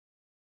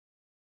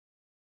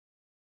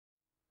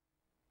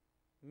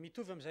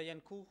 mitovy amin'izay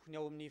ihany koa ny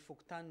ao amin'ny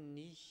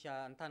fokontany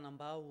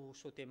Antanambao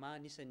Sotema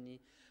anisan'ny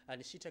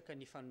nisitraka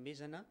ny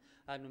fanomezana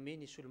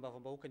nomeny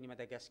solombavam-bahoaka ny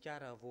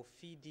Madagasikara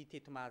voafidy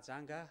teto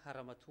Mahajanga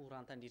Ramatoa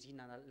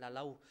Rantanirina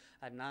Lalao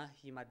na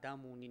i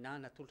madamo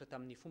Ninana tolotra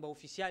tamin'ny fomba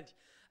ofisialy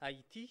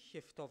ity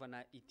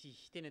fitaovana ity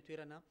tena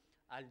toerana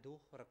Aldo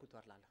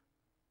Rakotoarlala.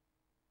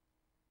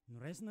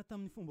 Noraisina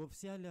tamin'ny fomba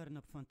ofisialy ary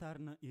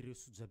nampifantarina ireo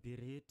sojabe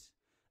rehetra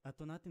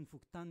atao anatin'ny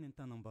fokontany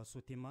Antanambao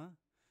Sotema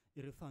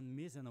ireo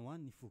fanomezana ho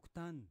an'ny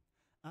fokontany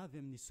avy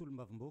amin'ny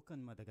solombavam-bahoaka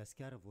ny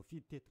Madagasikara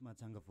voafidy teto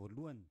Mahajanga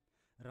voalohany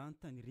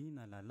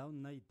Rantanirina Lalao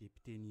na i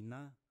député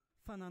Nina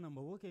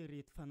fananam-bahoaka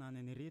ireto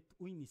fananany ireto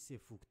hoy ny se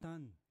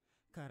fokontany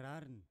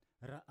karariny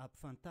raha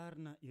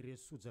ampifantarina ireo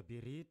sojabe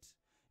rehetra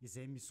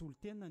izay misy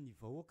olo-tena ny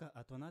vahoaka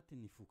atao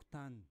anatin'ny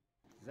fokontany.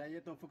 Zay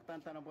eto amin'ny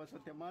fokontany Antanambao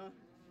Sotema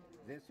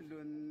zay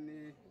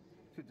soloan'ny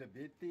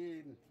sojabe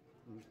ty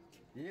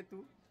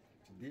eto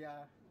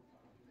dia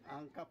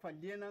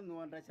ankafaliana no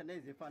andraisanay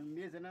izay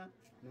fanomezana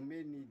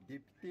nomeny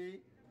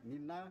député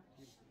Nina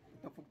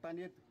eto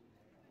fokontany eto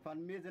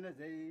fanomezana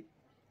zay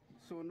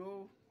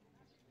sono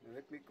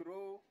avec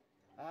micro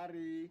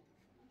ary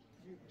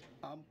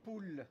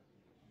ampoule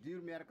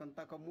jiro miaraka ny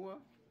takamoa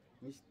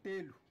misy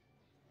telo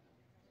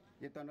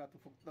eto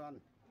anatin'ny fokontany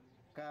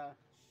ka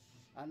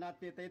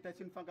anaty etaeta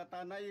sy ny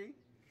fankatanay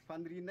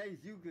fanirinay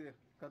izy io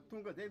ka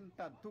tonga zay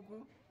mitady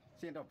toko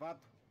sendra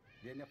vato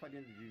dia ny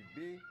afaliana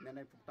be ny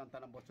anay fokontany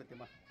Antanambao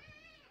Sotema.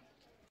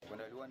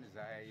 Voalohany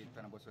zahay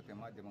Antanambao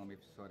Sotema dia magnome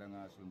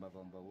fisaorana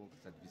solombavam-bahoaka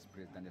sady vice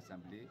président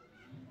d'assemblée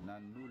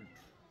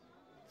nanolotra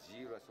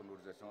jiro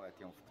sonorisation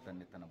aty amin'ny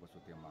fokontany Antanambao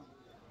Sotema.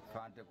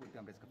 Fantatra koa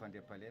amin'ny resaka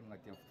fandriam-pahalemana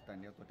aty amin'ny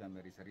fokontany ao toatra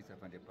amin'ny risarisa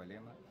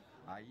fandriam-pahalemana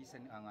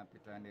aisany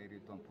agnampitranay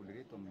reto ampoule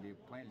reto amin'ny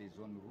point les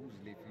zones rouges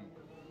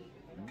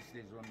misy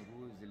les zones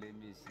rouges le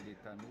misy le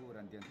tanora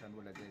andeha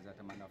tanora zay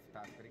zatra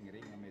manafitafika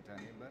regny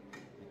ametrany mba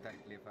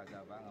hitariky le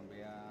fahazavagna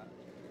mba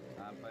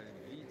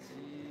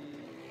ampavitsy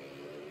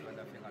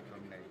fandafiagnato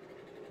aminay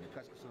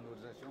mikasika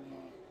sonorisation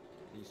moa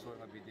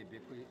isoragna be dia be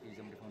koa izy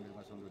amin'ny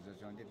fanomezana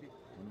sonorisation ndraiky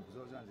nonopo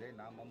zao zany zay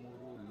na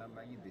mamoro olo na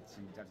magnino dia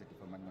tsy mijaly satria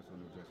fa manana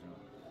sonorisation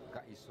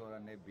ka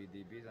isoranay be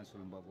dia be zany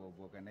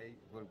solombavoavoakanay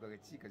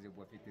voakatsika zay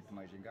voafity teto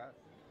Majunga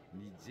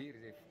nijery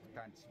zay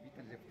fokontany tsy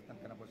vitany zay fokontany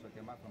Antanambao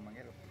Sotema fa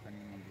magnera fokontany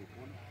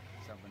ambropolo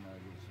sabana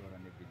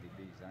isoranay be dia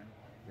be izany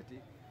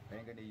satria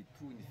aingany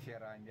itoy ny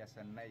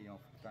fiaraha-miasanay amin'ny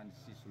fokontany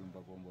sy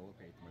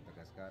solombavoavoaka eto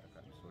Madagasikara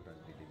ka misaotra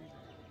azy be dia be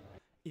zany.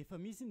 Efa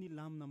misy ny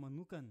lamina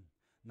manokana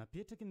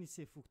napetraky ny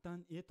se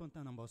fokontany eto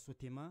Antanambao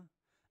Sotema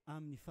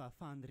amin'ny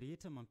fahafahany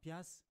rehetra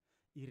mampiasa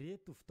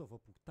ireto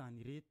fitaovam-pokotany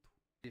ireto.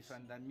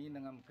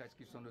 Fandaminana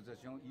mikasika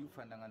sonorisation io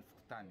fandagnany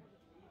fokontany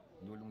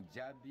ny ologno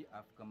jiaby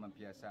afaka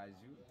mampiasa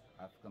azy io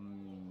afaka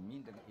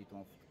mindana eto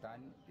amin'ny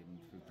fokontany dia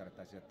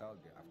mitaratasy atao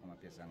dia afaka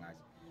mampiasa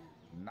azy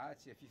na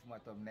tsy afify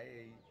matao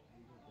aminay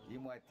io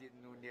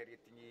moateny no ny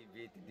aretigny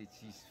vety dia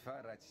tsisy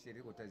fa raha tsisy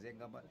reo ohatra zay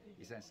ngamba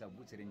isan'ny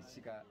sabotsy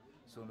regnitsika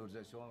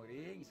sonorisation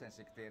regny isan'ny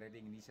secteur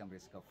regny nisy amin'ny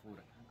resaka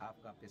fora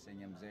afaka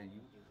ampiasaigny amin'izay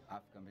io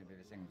afaka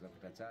ampiasaigny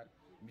zavatra tsara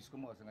misy koa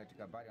moa sagnatry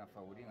kabary amin'ny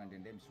fahoriagna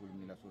andraindray misy olo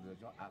mila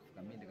sonorisation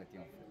afaka mindaka aty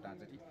amin'ny fokotany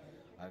satria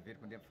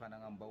averiko ndia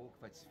fanagna-bahoaka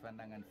fa tsy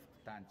fanagnany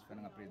fokotany tsy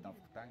fanagna président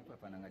fokotany fa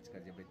fanagnatsika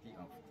jiaby aty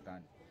amin'ny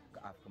fokotany ka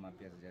afaka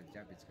mampiasa jiaby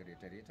atsika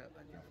rehetrarehetra aty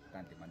amin'ny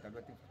fokotany dia mandalo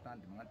aty amin'ny fokotany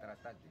dia magnano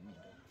taratasy dia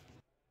miditra.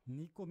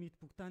 Ny komity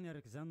pokotany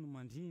araka izany no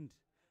mandrindra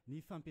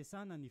ny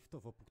fampiasana ny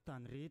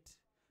fitaovam-pokotany rehetra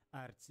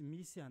ary tsy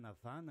misy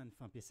hanavana ny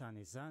fampiasana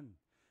izany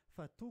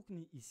fa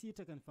tokony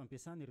isitraka ny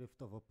fampiasana ireo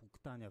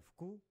fitaovam-pokotany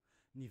avokoa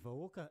ny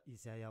vahoaka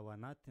izay ao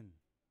anatiny.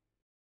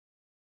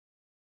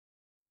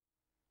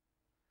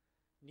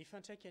 Ny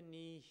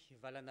fantraikan'ny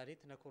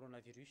valanaretina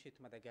coronavirus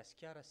eto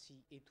Madagasikara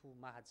sy eto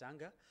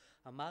Mahajanga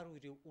maro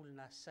ireo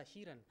olona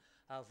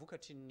sahirana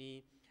vokatry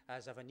ny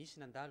zavanisy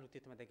nandalo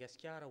teto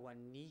Madagasikara ho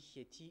an'ny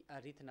ety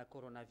aretina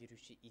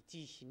coronavirus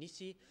ity.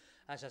 Nisy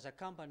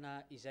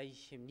zazakambana izay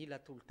mila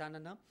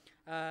tolo-tanana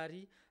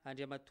ary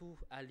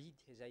Andriamatoa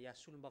Alidy izay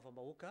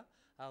solombavam-bahoaka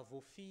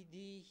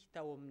voafidy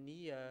tao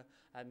amin'ny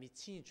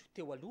mitsinjo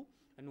teo aloha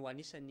no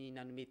anisany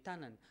nanome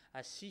tanana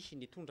sy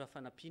nitondra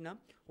fanampiana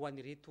ho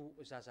an'ireto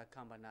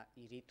zazakambana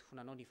ireto.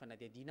 Nanao ny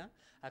fanadihadiana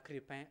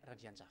Crépin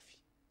Randrianjafy.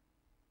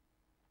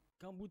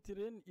 Kamboty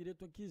ireny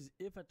ireto ankizy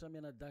efatra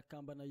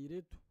mianadaha-kambana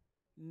ireto.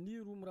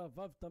 Ny roa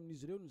mirahavavy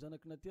tamin'izy ireo no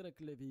zanaky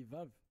nateraka ilay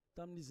vehivavy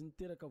tamin'izy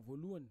niteraka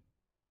voalohany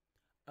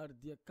ary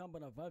dia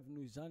kambana vavy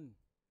noho izany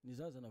ny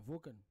zaza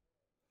navoakany.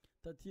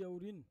 Taty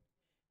aorina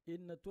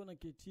enina taona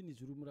ankehitriny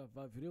izy roa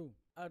mirahavavy ireo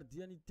ary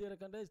dia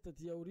niteraka indray izy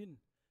taty aorina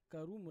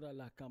ka roa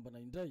mirahalaha-kambana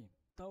indray.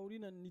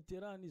 Taorina ny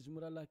niterahany izy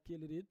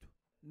mirahalaha-kely reto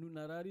no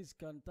narary izy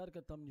ka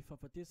nitarika tamin'ny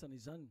fahafatesana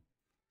izany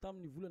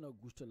tamin'ny volana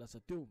aogositra lasa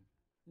teo.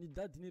 Ny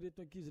dadiny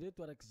ireto ankizy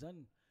reto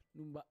arak'izany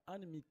no mba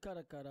any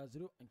mikarakara azy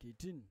ireo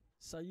ankehitriny.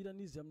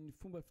 Sahirana izy amin'ny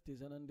fomba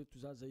fitezanan'ireto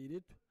zaza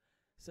ireto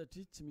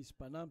satria tsy misy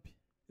mpanampy.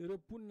 Ireo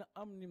mponina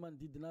amin'ny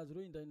manodidina azy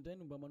ireo indraindray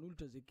no mba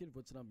manolotra zay kely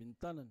voatsirambin'ny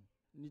tanany.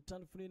 Ny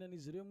trano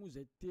fonenan'izy ireo moa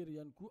izay tery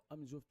ihany koa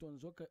amin'izao fotoana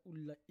izao ka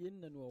olona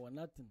enina no ao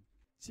anatiny.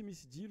 Tsy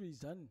misy jiro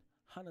izany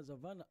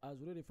hanazavana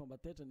azo ireo rehefa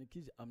mbataitra ny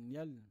ankizy amin'ny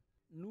alina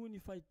noho ny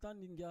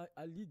fahitany nga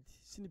alidy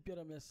sy ny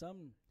mpiara-miasa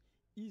aminy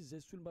izy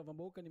izay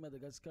solombavam-bahoaka ny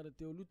Madagasikara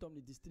teo aloha tao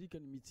amin'ny distrika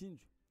ny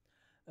Mitsinjo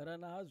raha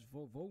nahazo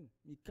vaovao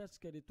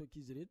mikasika reto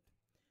ankizy reto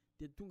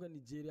dia tonga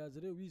nijery azy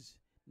ireo izy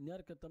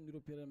niaraka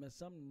tamin'ireo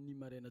mpiara-miasa aminy ny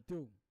maraina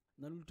teo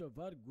nanolotra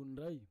vary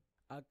gonray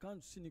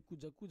akanjo sy ny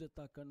kojakoja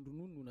tahaka ny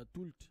ronono no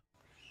natolotra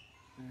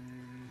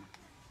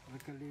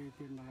raka le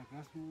teny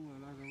malagasy moa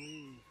malaza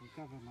hoe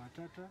vonkava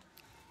mahatratra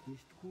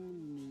misy tokoa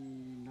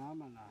ny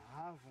namana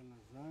havana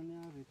zany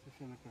rehetra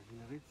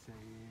fianakaviana rehetra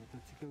izay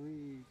ataontsika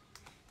hoe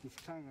misy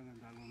trangana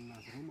andalo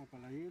aminazy ireo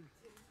mampalahelo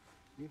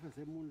nefa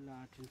zay moa ny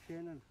lahatry ny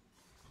fiainana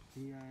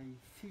dia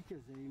isika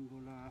izay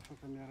mbola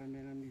afaka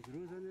miara-miaina amin'izy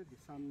ireo zany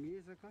dia samy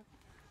miezaka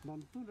mba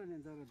mitondra ny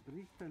anjara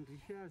biriky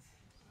tandrify azy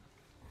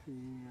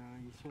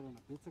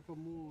isaorana betsaka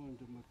moa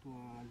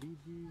andriamatoa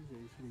alidy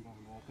izay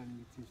solombavam-bahoaka ny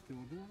Mitsinjo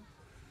teo aloha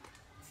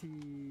tsy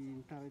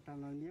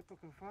nitaraitana ny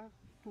epaka fa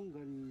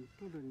tonga ny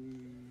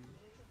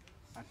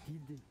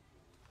adidiny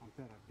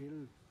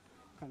ampiarabelona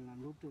ka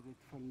nanolotra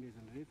reto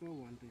fanomezana reto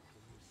ho an'ireto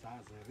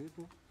zaza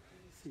reto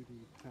sy ny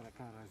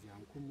mpikarakara azy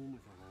ihany koa moa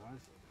mazava ho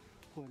azy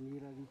koa ny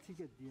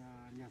rarintsika dia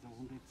ny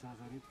azahoan'ireto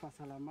zaza reto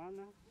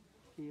fahasalamana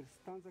hery sy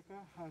tanjaka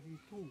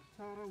haritombo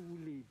tsara ho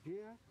lehibe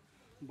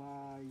mba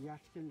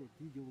hiatrika ny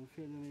adidy eo amin'ny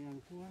fiainana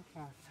ihany koa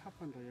fa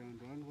hatsapany ray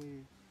andro any hoe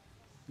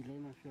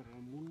ilaina ny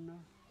fiarahamonina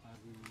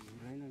ary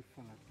ilaina ny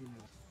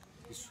fanampiana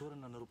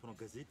isorana naropanao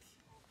gazety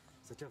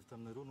satria avy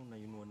taminareo no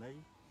naino anay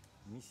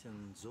misy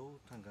an'izao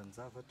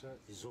trangan-javatra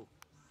izao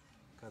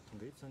ka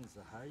tonga eto zany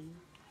zahay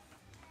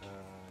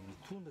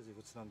nitondra zay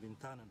voatsirambiny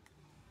tanana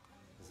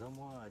za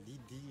moa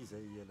alidy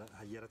izay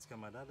hiaratsika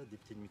malala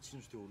député ny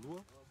Mitsinjo teo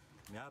aloha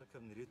miaraka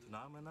amin'ireto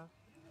namana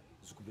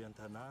zokobe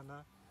an-tanàna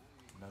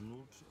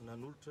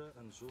nanolotra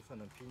an'izao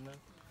fanampiana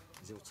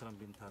izay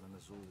voatsirambiny tanana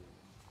zao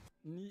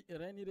ny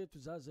rain'ireto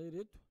zaza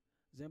ireto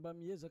zay mba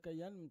miezaka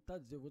ihany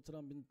mitady zay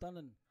voatsirambiny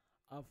tanana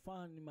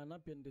ahafahany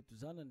manampy an'ireto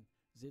zanany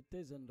zay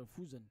taizany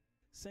rafozany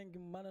saingy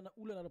manana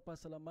olana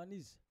ara-pahasalamana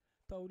izy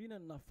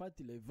taorinany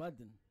nafaty ilay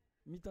vadiny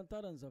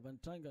mitantara ny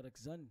zavanitranga araka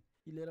izany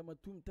ilay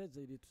ramatoa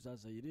mitaiza ireto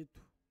zaza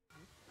ireto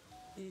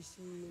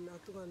izy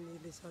nahatonga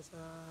n'ilay zaza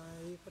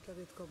efatra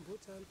reto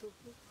kambotsy any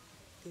tompo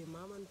dia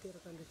mama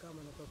niteraka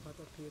an'rekamana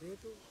bavata be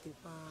reto dia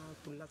efa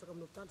volatsaka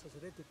amin'ny hopitaly zaza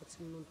reto dia efa tsy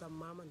nonono tamin'ny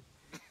mamany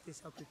dia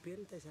za bebe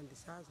nitaizan'ilay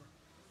zaza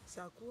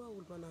za koa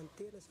olo manano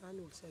tena zany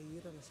olo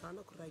sahirana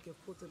zanako raika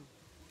fotony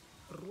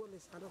roa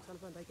ilay zanako zany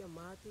fa ndraika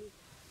maty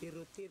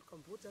ireo telo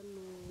kamboty zany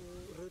no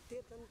ireo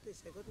telo zany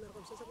toezay koa miaraka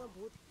amin'ny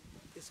sasakamboty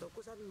dia zao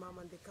koa zany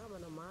maman'ilay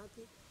kamana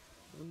maty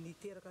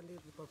niteraka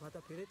an'ilay bavata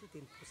be reto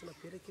dia nibosina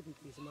be reky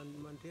izy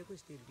mandreko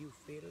izy dia lio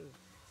velona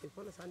zay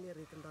foana zany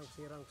aretiny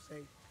rango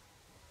zay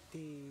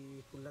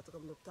dia volatsaka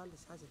amin'ny hopitaly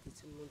zaza dia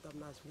tsy nonono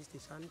taminazy misy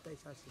dia zany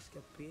nitaizazy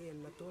isika be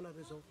enina taona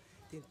reo zao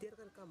dia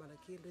niteraka ny kamana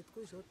kely reto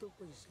koa izao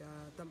tompo izy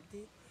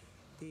tamin'ity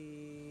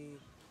dia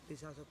le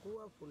zaza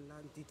koa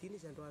volana didina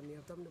izy androany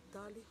avy tamin'ny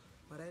hopitaly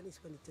maraina izy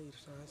fa nitsa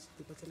urgence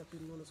dia fa tsy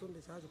nampinonona tsony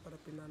le zaza fa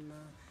nampinanana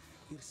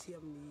ursi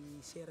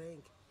amin'ny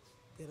seringy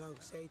dia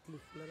rango zay 10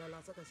 volana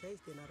latsaka zay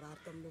izy dia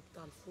narary tamin'ny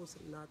hopitaly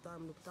fotsiny na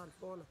tamin'ny hopitaly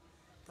foana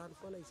tany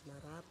foana izy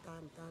narary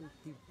tany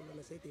 10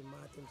 volana zay dia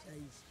maty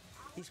amin'izay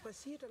izy fa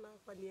sitrana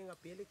fa niaigna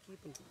be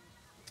l'ekipiny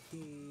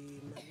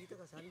dia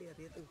nalitaka zany le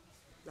aretiny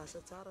lasa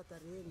tsara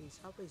tareny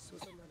safa izy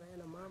zosa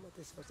maraina mama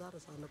dia zao tsara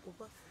zanako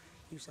fa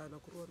io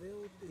zanako roa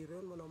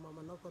ireo no manao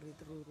mamanao fa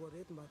reto roa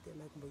reto mba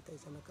tenaiko mba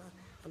hitaizanaka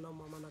anao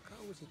mamanaka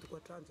ozy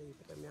tokantrano zay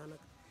efatra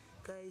mianaka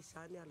ka izy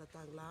zany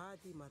alatany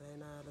lahady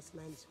maraina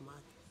alatsinainy izy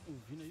maty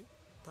ovina io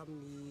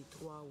tamin'ny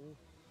 3 août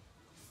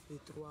le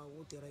 3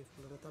 août dia ray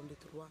volana tamin'le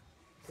 3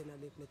 dia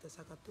nalevina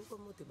tasakatoka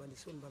moa dia mba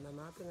nisy olo mba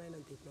nanampy anay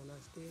nandevina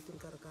anazy teto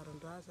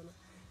nikarakaran-drazana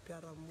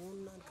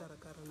mpiaramonina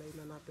nikarakaranay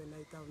nanampy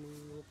anay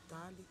tamin'ny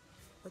hopitaly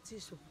fa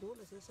tsisy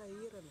vola zay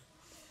sahirana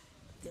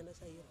tena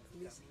sahirana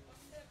misy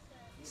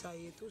za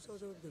eto zao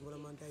dia mbola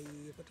mandray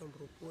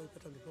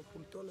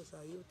 4 taona za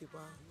io dia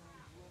fa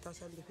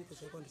tasan'le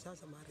fitazaiko andry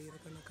zaza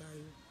mareraka anaka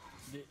io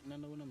dia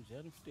nanahoana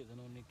amin'izay ny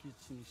fitezanao ny ankizy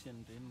tsy misy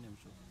an'ireniny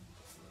amin'izao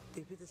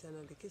dia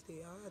fitazana ndraiky izy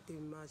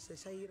dia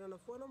sahirana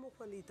foana moa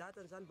fa ny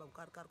dadany zany mba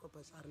mikarokaroko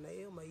bazarinay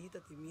eo mahita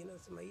dia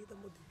mihinana sy mahita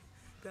moa dia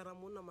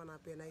mpiaramonina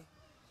manampy anay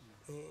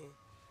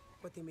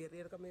fa dia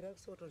mireraka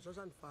sa ohatran'izao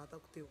zany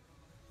vatako teo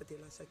fa dia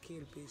lasa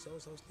kely be zao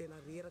sy tena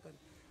reraka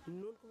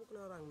nonoko moa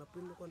na ragno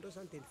nampinoko andreo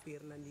zany dia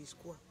niverina nisy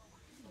koa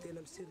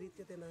tena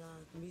misiritika tena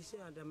misy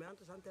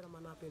Andriamanitra zany tena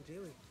manampy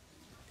andreo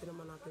tena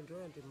manampy andreo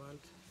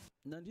Andriamanitra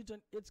nandritra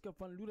ny etsika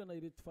fanolorana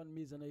ireto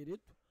fanomezana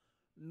ireto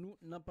no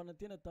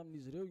nampanantena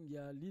tamin'izy ireo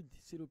ngia alidy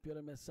sy ireo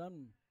mpiara-miasa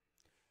aminy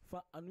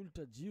fa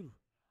anolotra jiro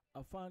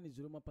ahafahan'izy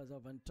ireo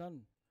mampazava ny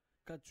trano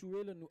ka tsy ho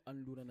ela no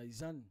anolorana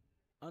izany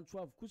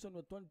antsoavy kosa no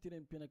ataony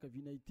tirany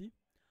mpianakaviana ity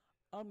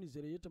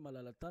amin'izy rehetra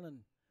malala tanany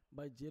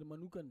mba hijery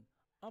manokana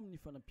amin'ny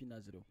fanampiana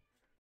azy ireo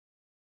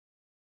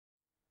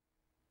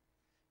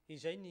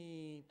izay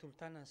ny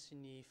tolotanana sy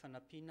ny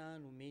fanampiana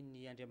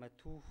nomeny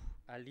Andriamatoa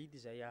alidy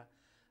izay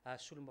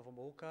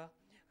solombavam-bahoaka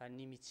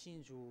ny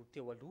mitsinjo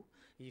teo aloha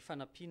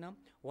ifanampiana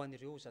ho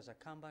an'ireo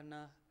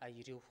zazakambana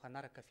ireo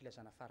hanaraka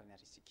filazana farany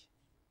ary isika.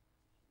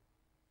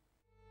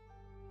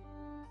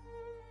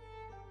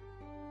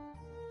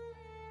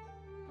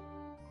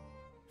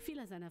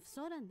 Filazana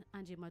fisaorana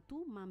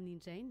Andriamatoa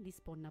Mamin'indrainy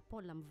Lisbonne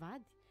Paul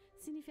mivady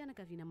sy ny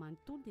fianakaviana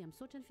manontolo dia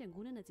misaotra ny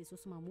fiangonana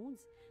Jesosy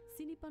Mamonjy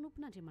sy ny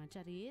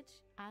mpanompon'Andriamanitra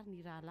rehetra ary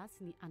ny rahalahy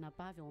sy ny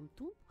anabavy ao amin'ny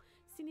tompo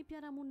sy ny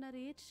mpiaramonina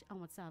rehetra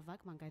ao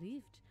Antsahavaky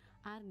Mangarivotra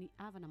ary ny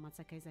havana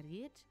Mantsakaiza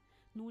rehetra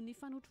noho ny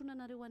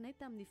fanotronanareo anay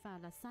tamin'ny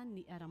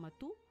fahalasany ny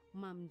Ramatoa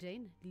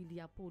Mamin'indraina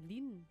Lilia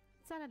Pauline.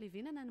 Tsara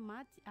levenana ny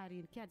maty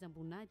ary nikajy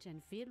ambonahitra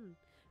ny velona.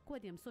 Koa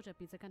dia misaotra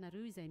betsaka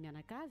anareo izay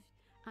mianakavy.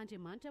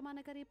 Andriamanitra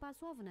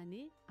manakare-pahasoavana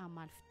ane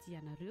amaly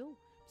fidianareo.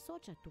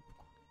 Misaotra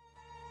tompoko.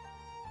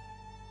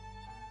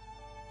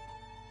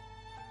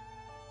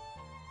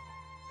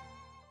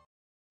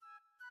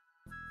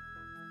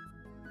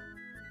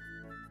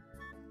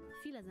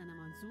 Filazana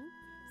manjo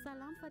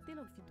salamo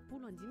fatelo amin'ny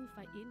fitopolo andiny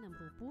fa enina amin'ny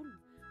roapolo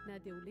na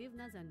dia ho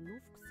levina aza ny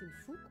nofoko sy ny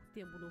foko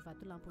dia mbola ho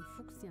vato lampony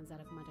foko sy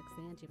anjarako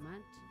mandrakizay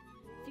Andriamanitra.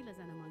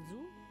 Filazana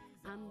manjo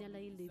amin'ny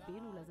alahelo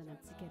lehibe no lazana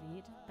antsika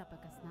rehetra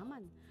tapaka sy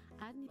namana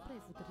ary ny pray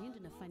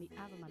votirindrina fa ny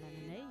ava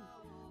malananay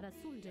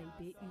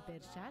Rasolondraibe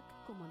Hubert Jacques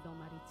commandant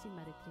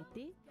maritime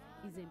retraité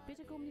izay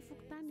mipetraka ao amin'ny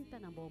fokotany ny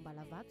tanambao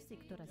Ambalavato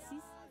secteur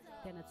 6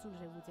 dia natsondro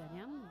iray ody any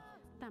aminy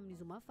tamin'ny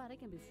zoma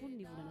faraiky ambin'ny folo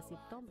ny volana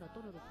septembre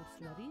taona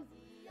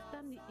 2024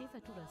 tamin'ny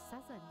 4 ora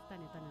sasany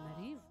tany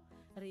Antananarivo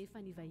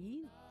rehefa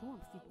nivahiny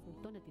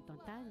 27 taona teto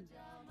an-tany.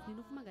 Ny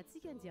nofo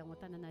mangatsika dia ao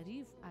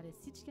Antananarivo ary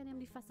asitrika ny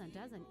amin'ny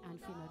fasandrazany any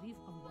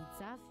Fianararivo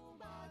Ambojavy.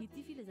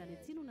 Ity filazana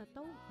ity no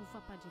natao ho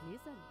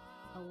fampandrenesana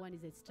ho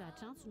an'izay tsy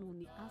trahatrantso noho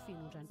ny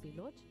afenondrany be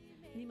loatra.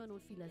 Ny manao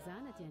ny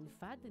filazana dia ny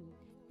vadiny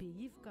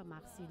Beivoka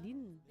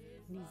Marceline,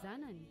 ny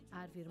zanany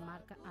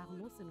Arvermarka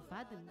Arnaud sy ny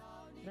vadiny,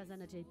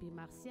 razana Draibe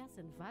Marcia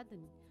sy ny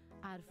vadiny,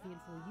 Arvely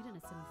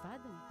Voahirana sy ny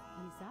vadiny,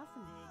 ny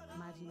zafiny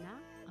Marina,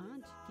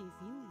 Andry,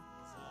 Kevin,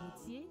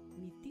 Gauthier,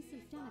 Mity sy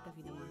ny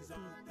fianakaviana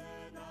manontolo.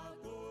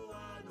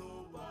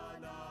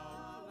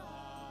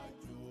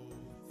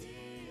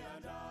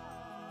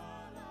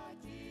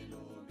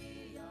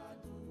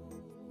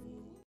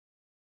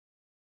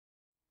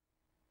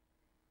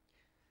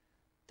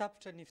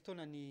 Tapitra ny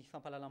fotoanany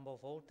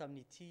fampalalam-baovao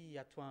tamin'ity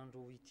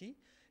atoandro ity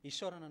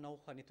isaorana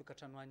anao any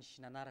tokantranoany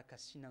nanaraka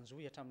sy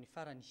nanjoy hatramin'ny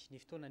farany ny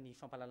fotoanany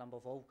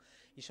fampalalam-baovao.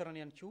 Isaorana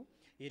ihany koa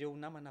ireo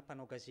namana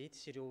mpanao gazety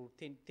sy ireo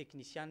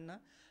teknisianina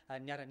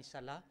niara-ny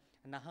sala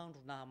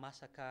nahandro na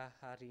masaka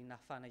ary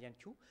nahafana ihany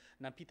koa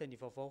nampita ny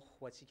vaovao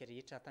ho antsika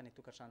rehetra tany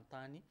tokantrano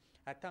tany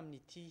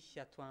tamin'ity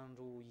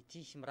atoandro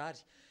ity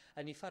mirary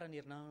ny farany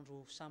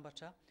herinandro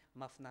sambatra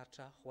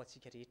mahafinaritra ho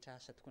antsika rehetra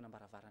sa tokony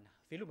ambaravarana.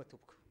 Veloma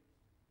tompoko.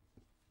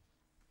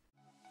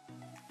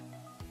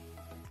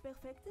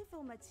 Perfect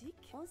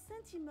Informatique,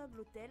 enceinte immeuble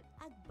hôtel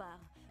Akbar,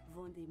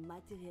 vend des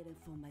matériels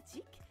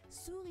informatiques,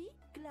 souris,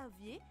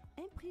 clavier,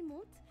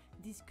 imprimante,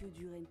 disque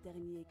dur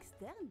interne et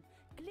externe,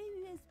 clé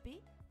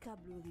USB,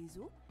 câble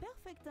réseau.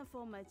 Perfect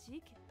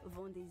Informatique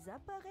vend des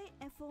appareils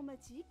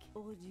informatiques,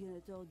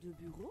 ordinateurs de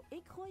bureau,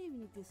 écran et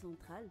unité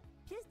centrale,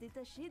 pièces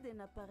détachées d'un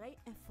appareil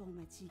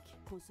informatique,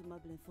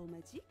 consommables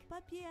informatiques,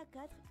 papier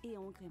A4 et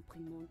encre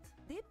imprimante,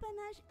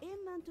 dépannage et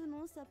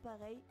maintenance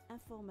appareils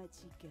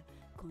informatiques.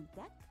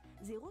 Contact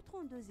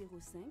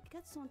 03205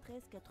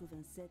 413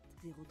 87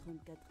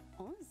 034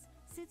 11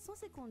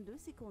 752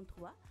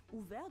 53,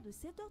 ouvert de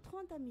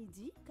 7h30 à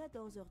midi,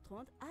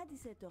 14h30 à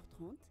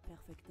 17h30.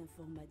 Perfect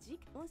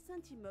Informatique,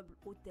 enceinte immeuble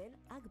hôtel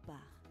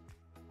Akbar.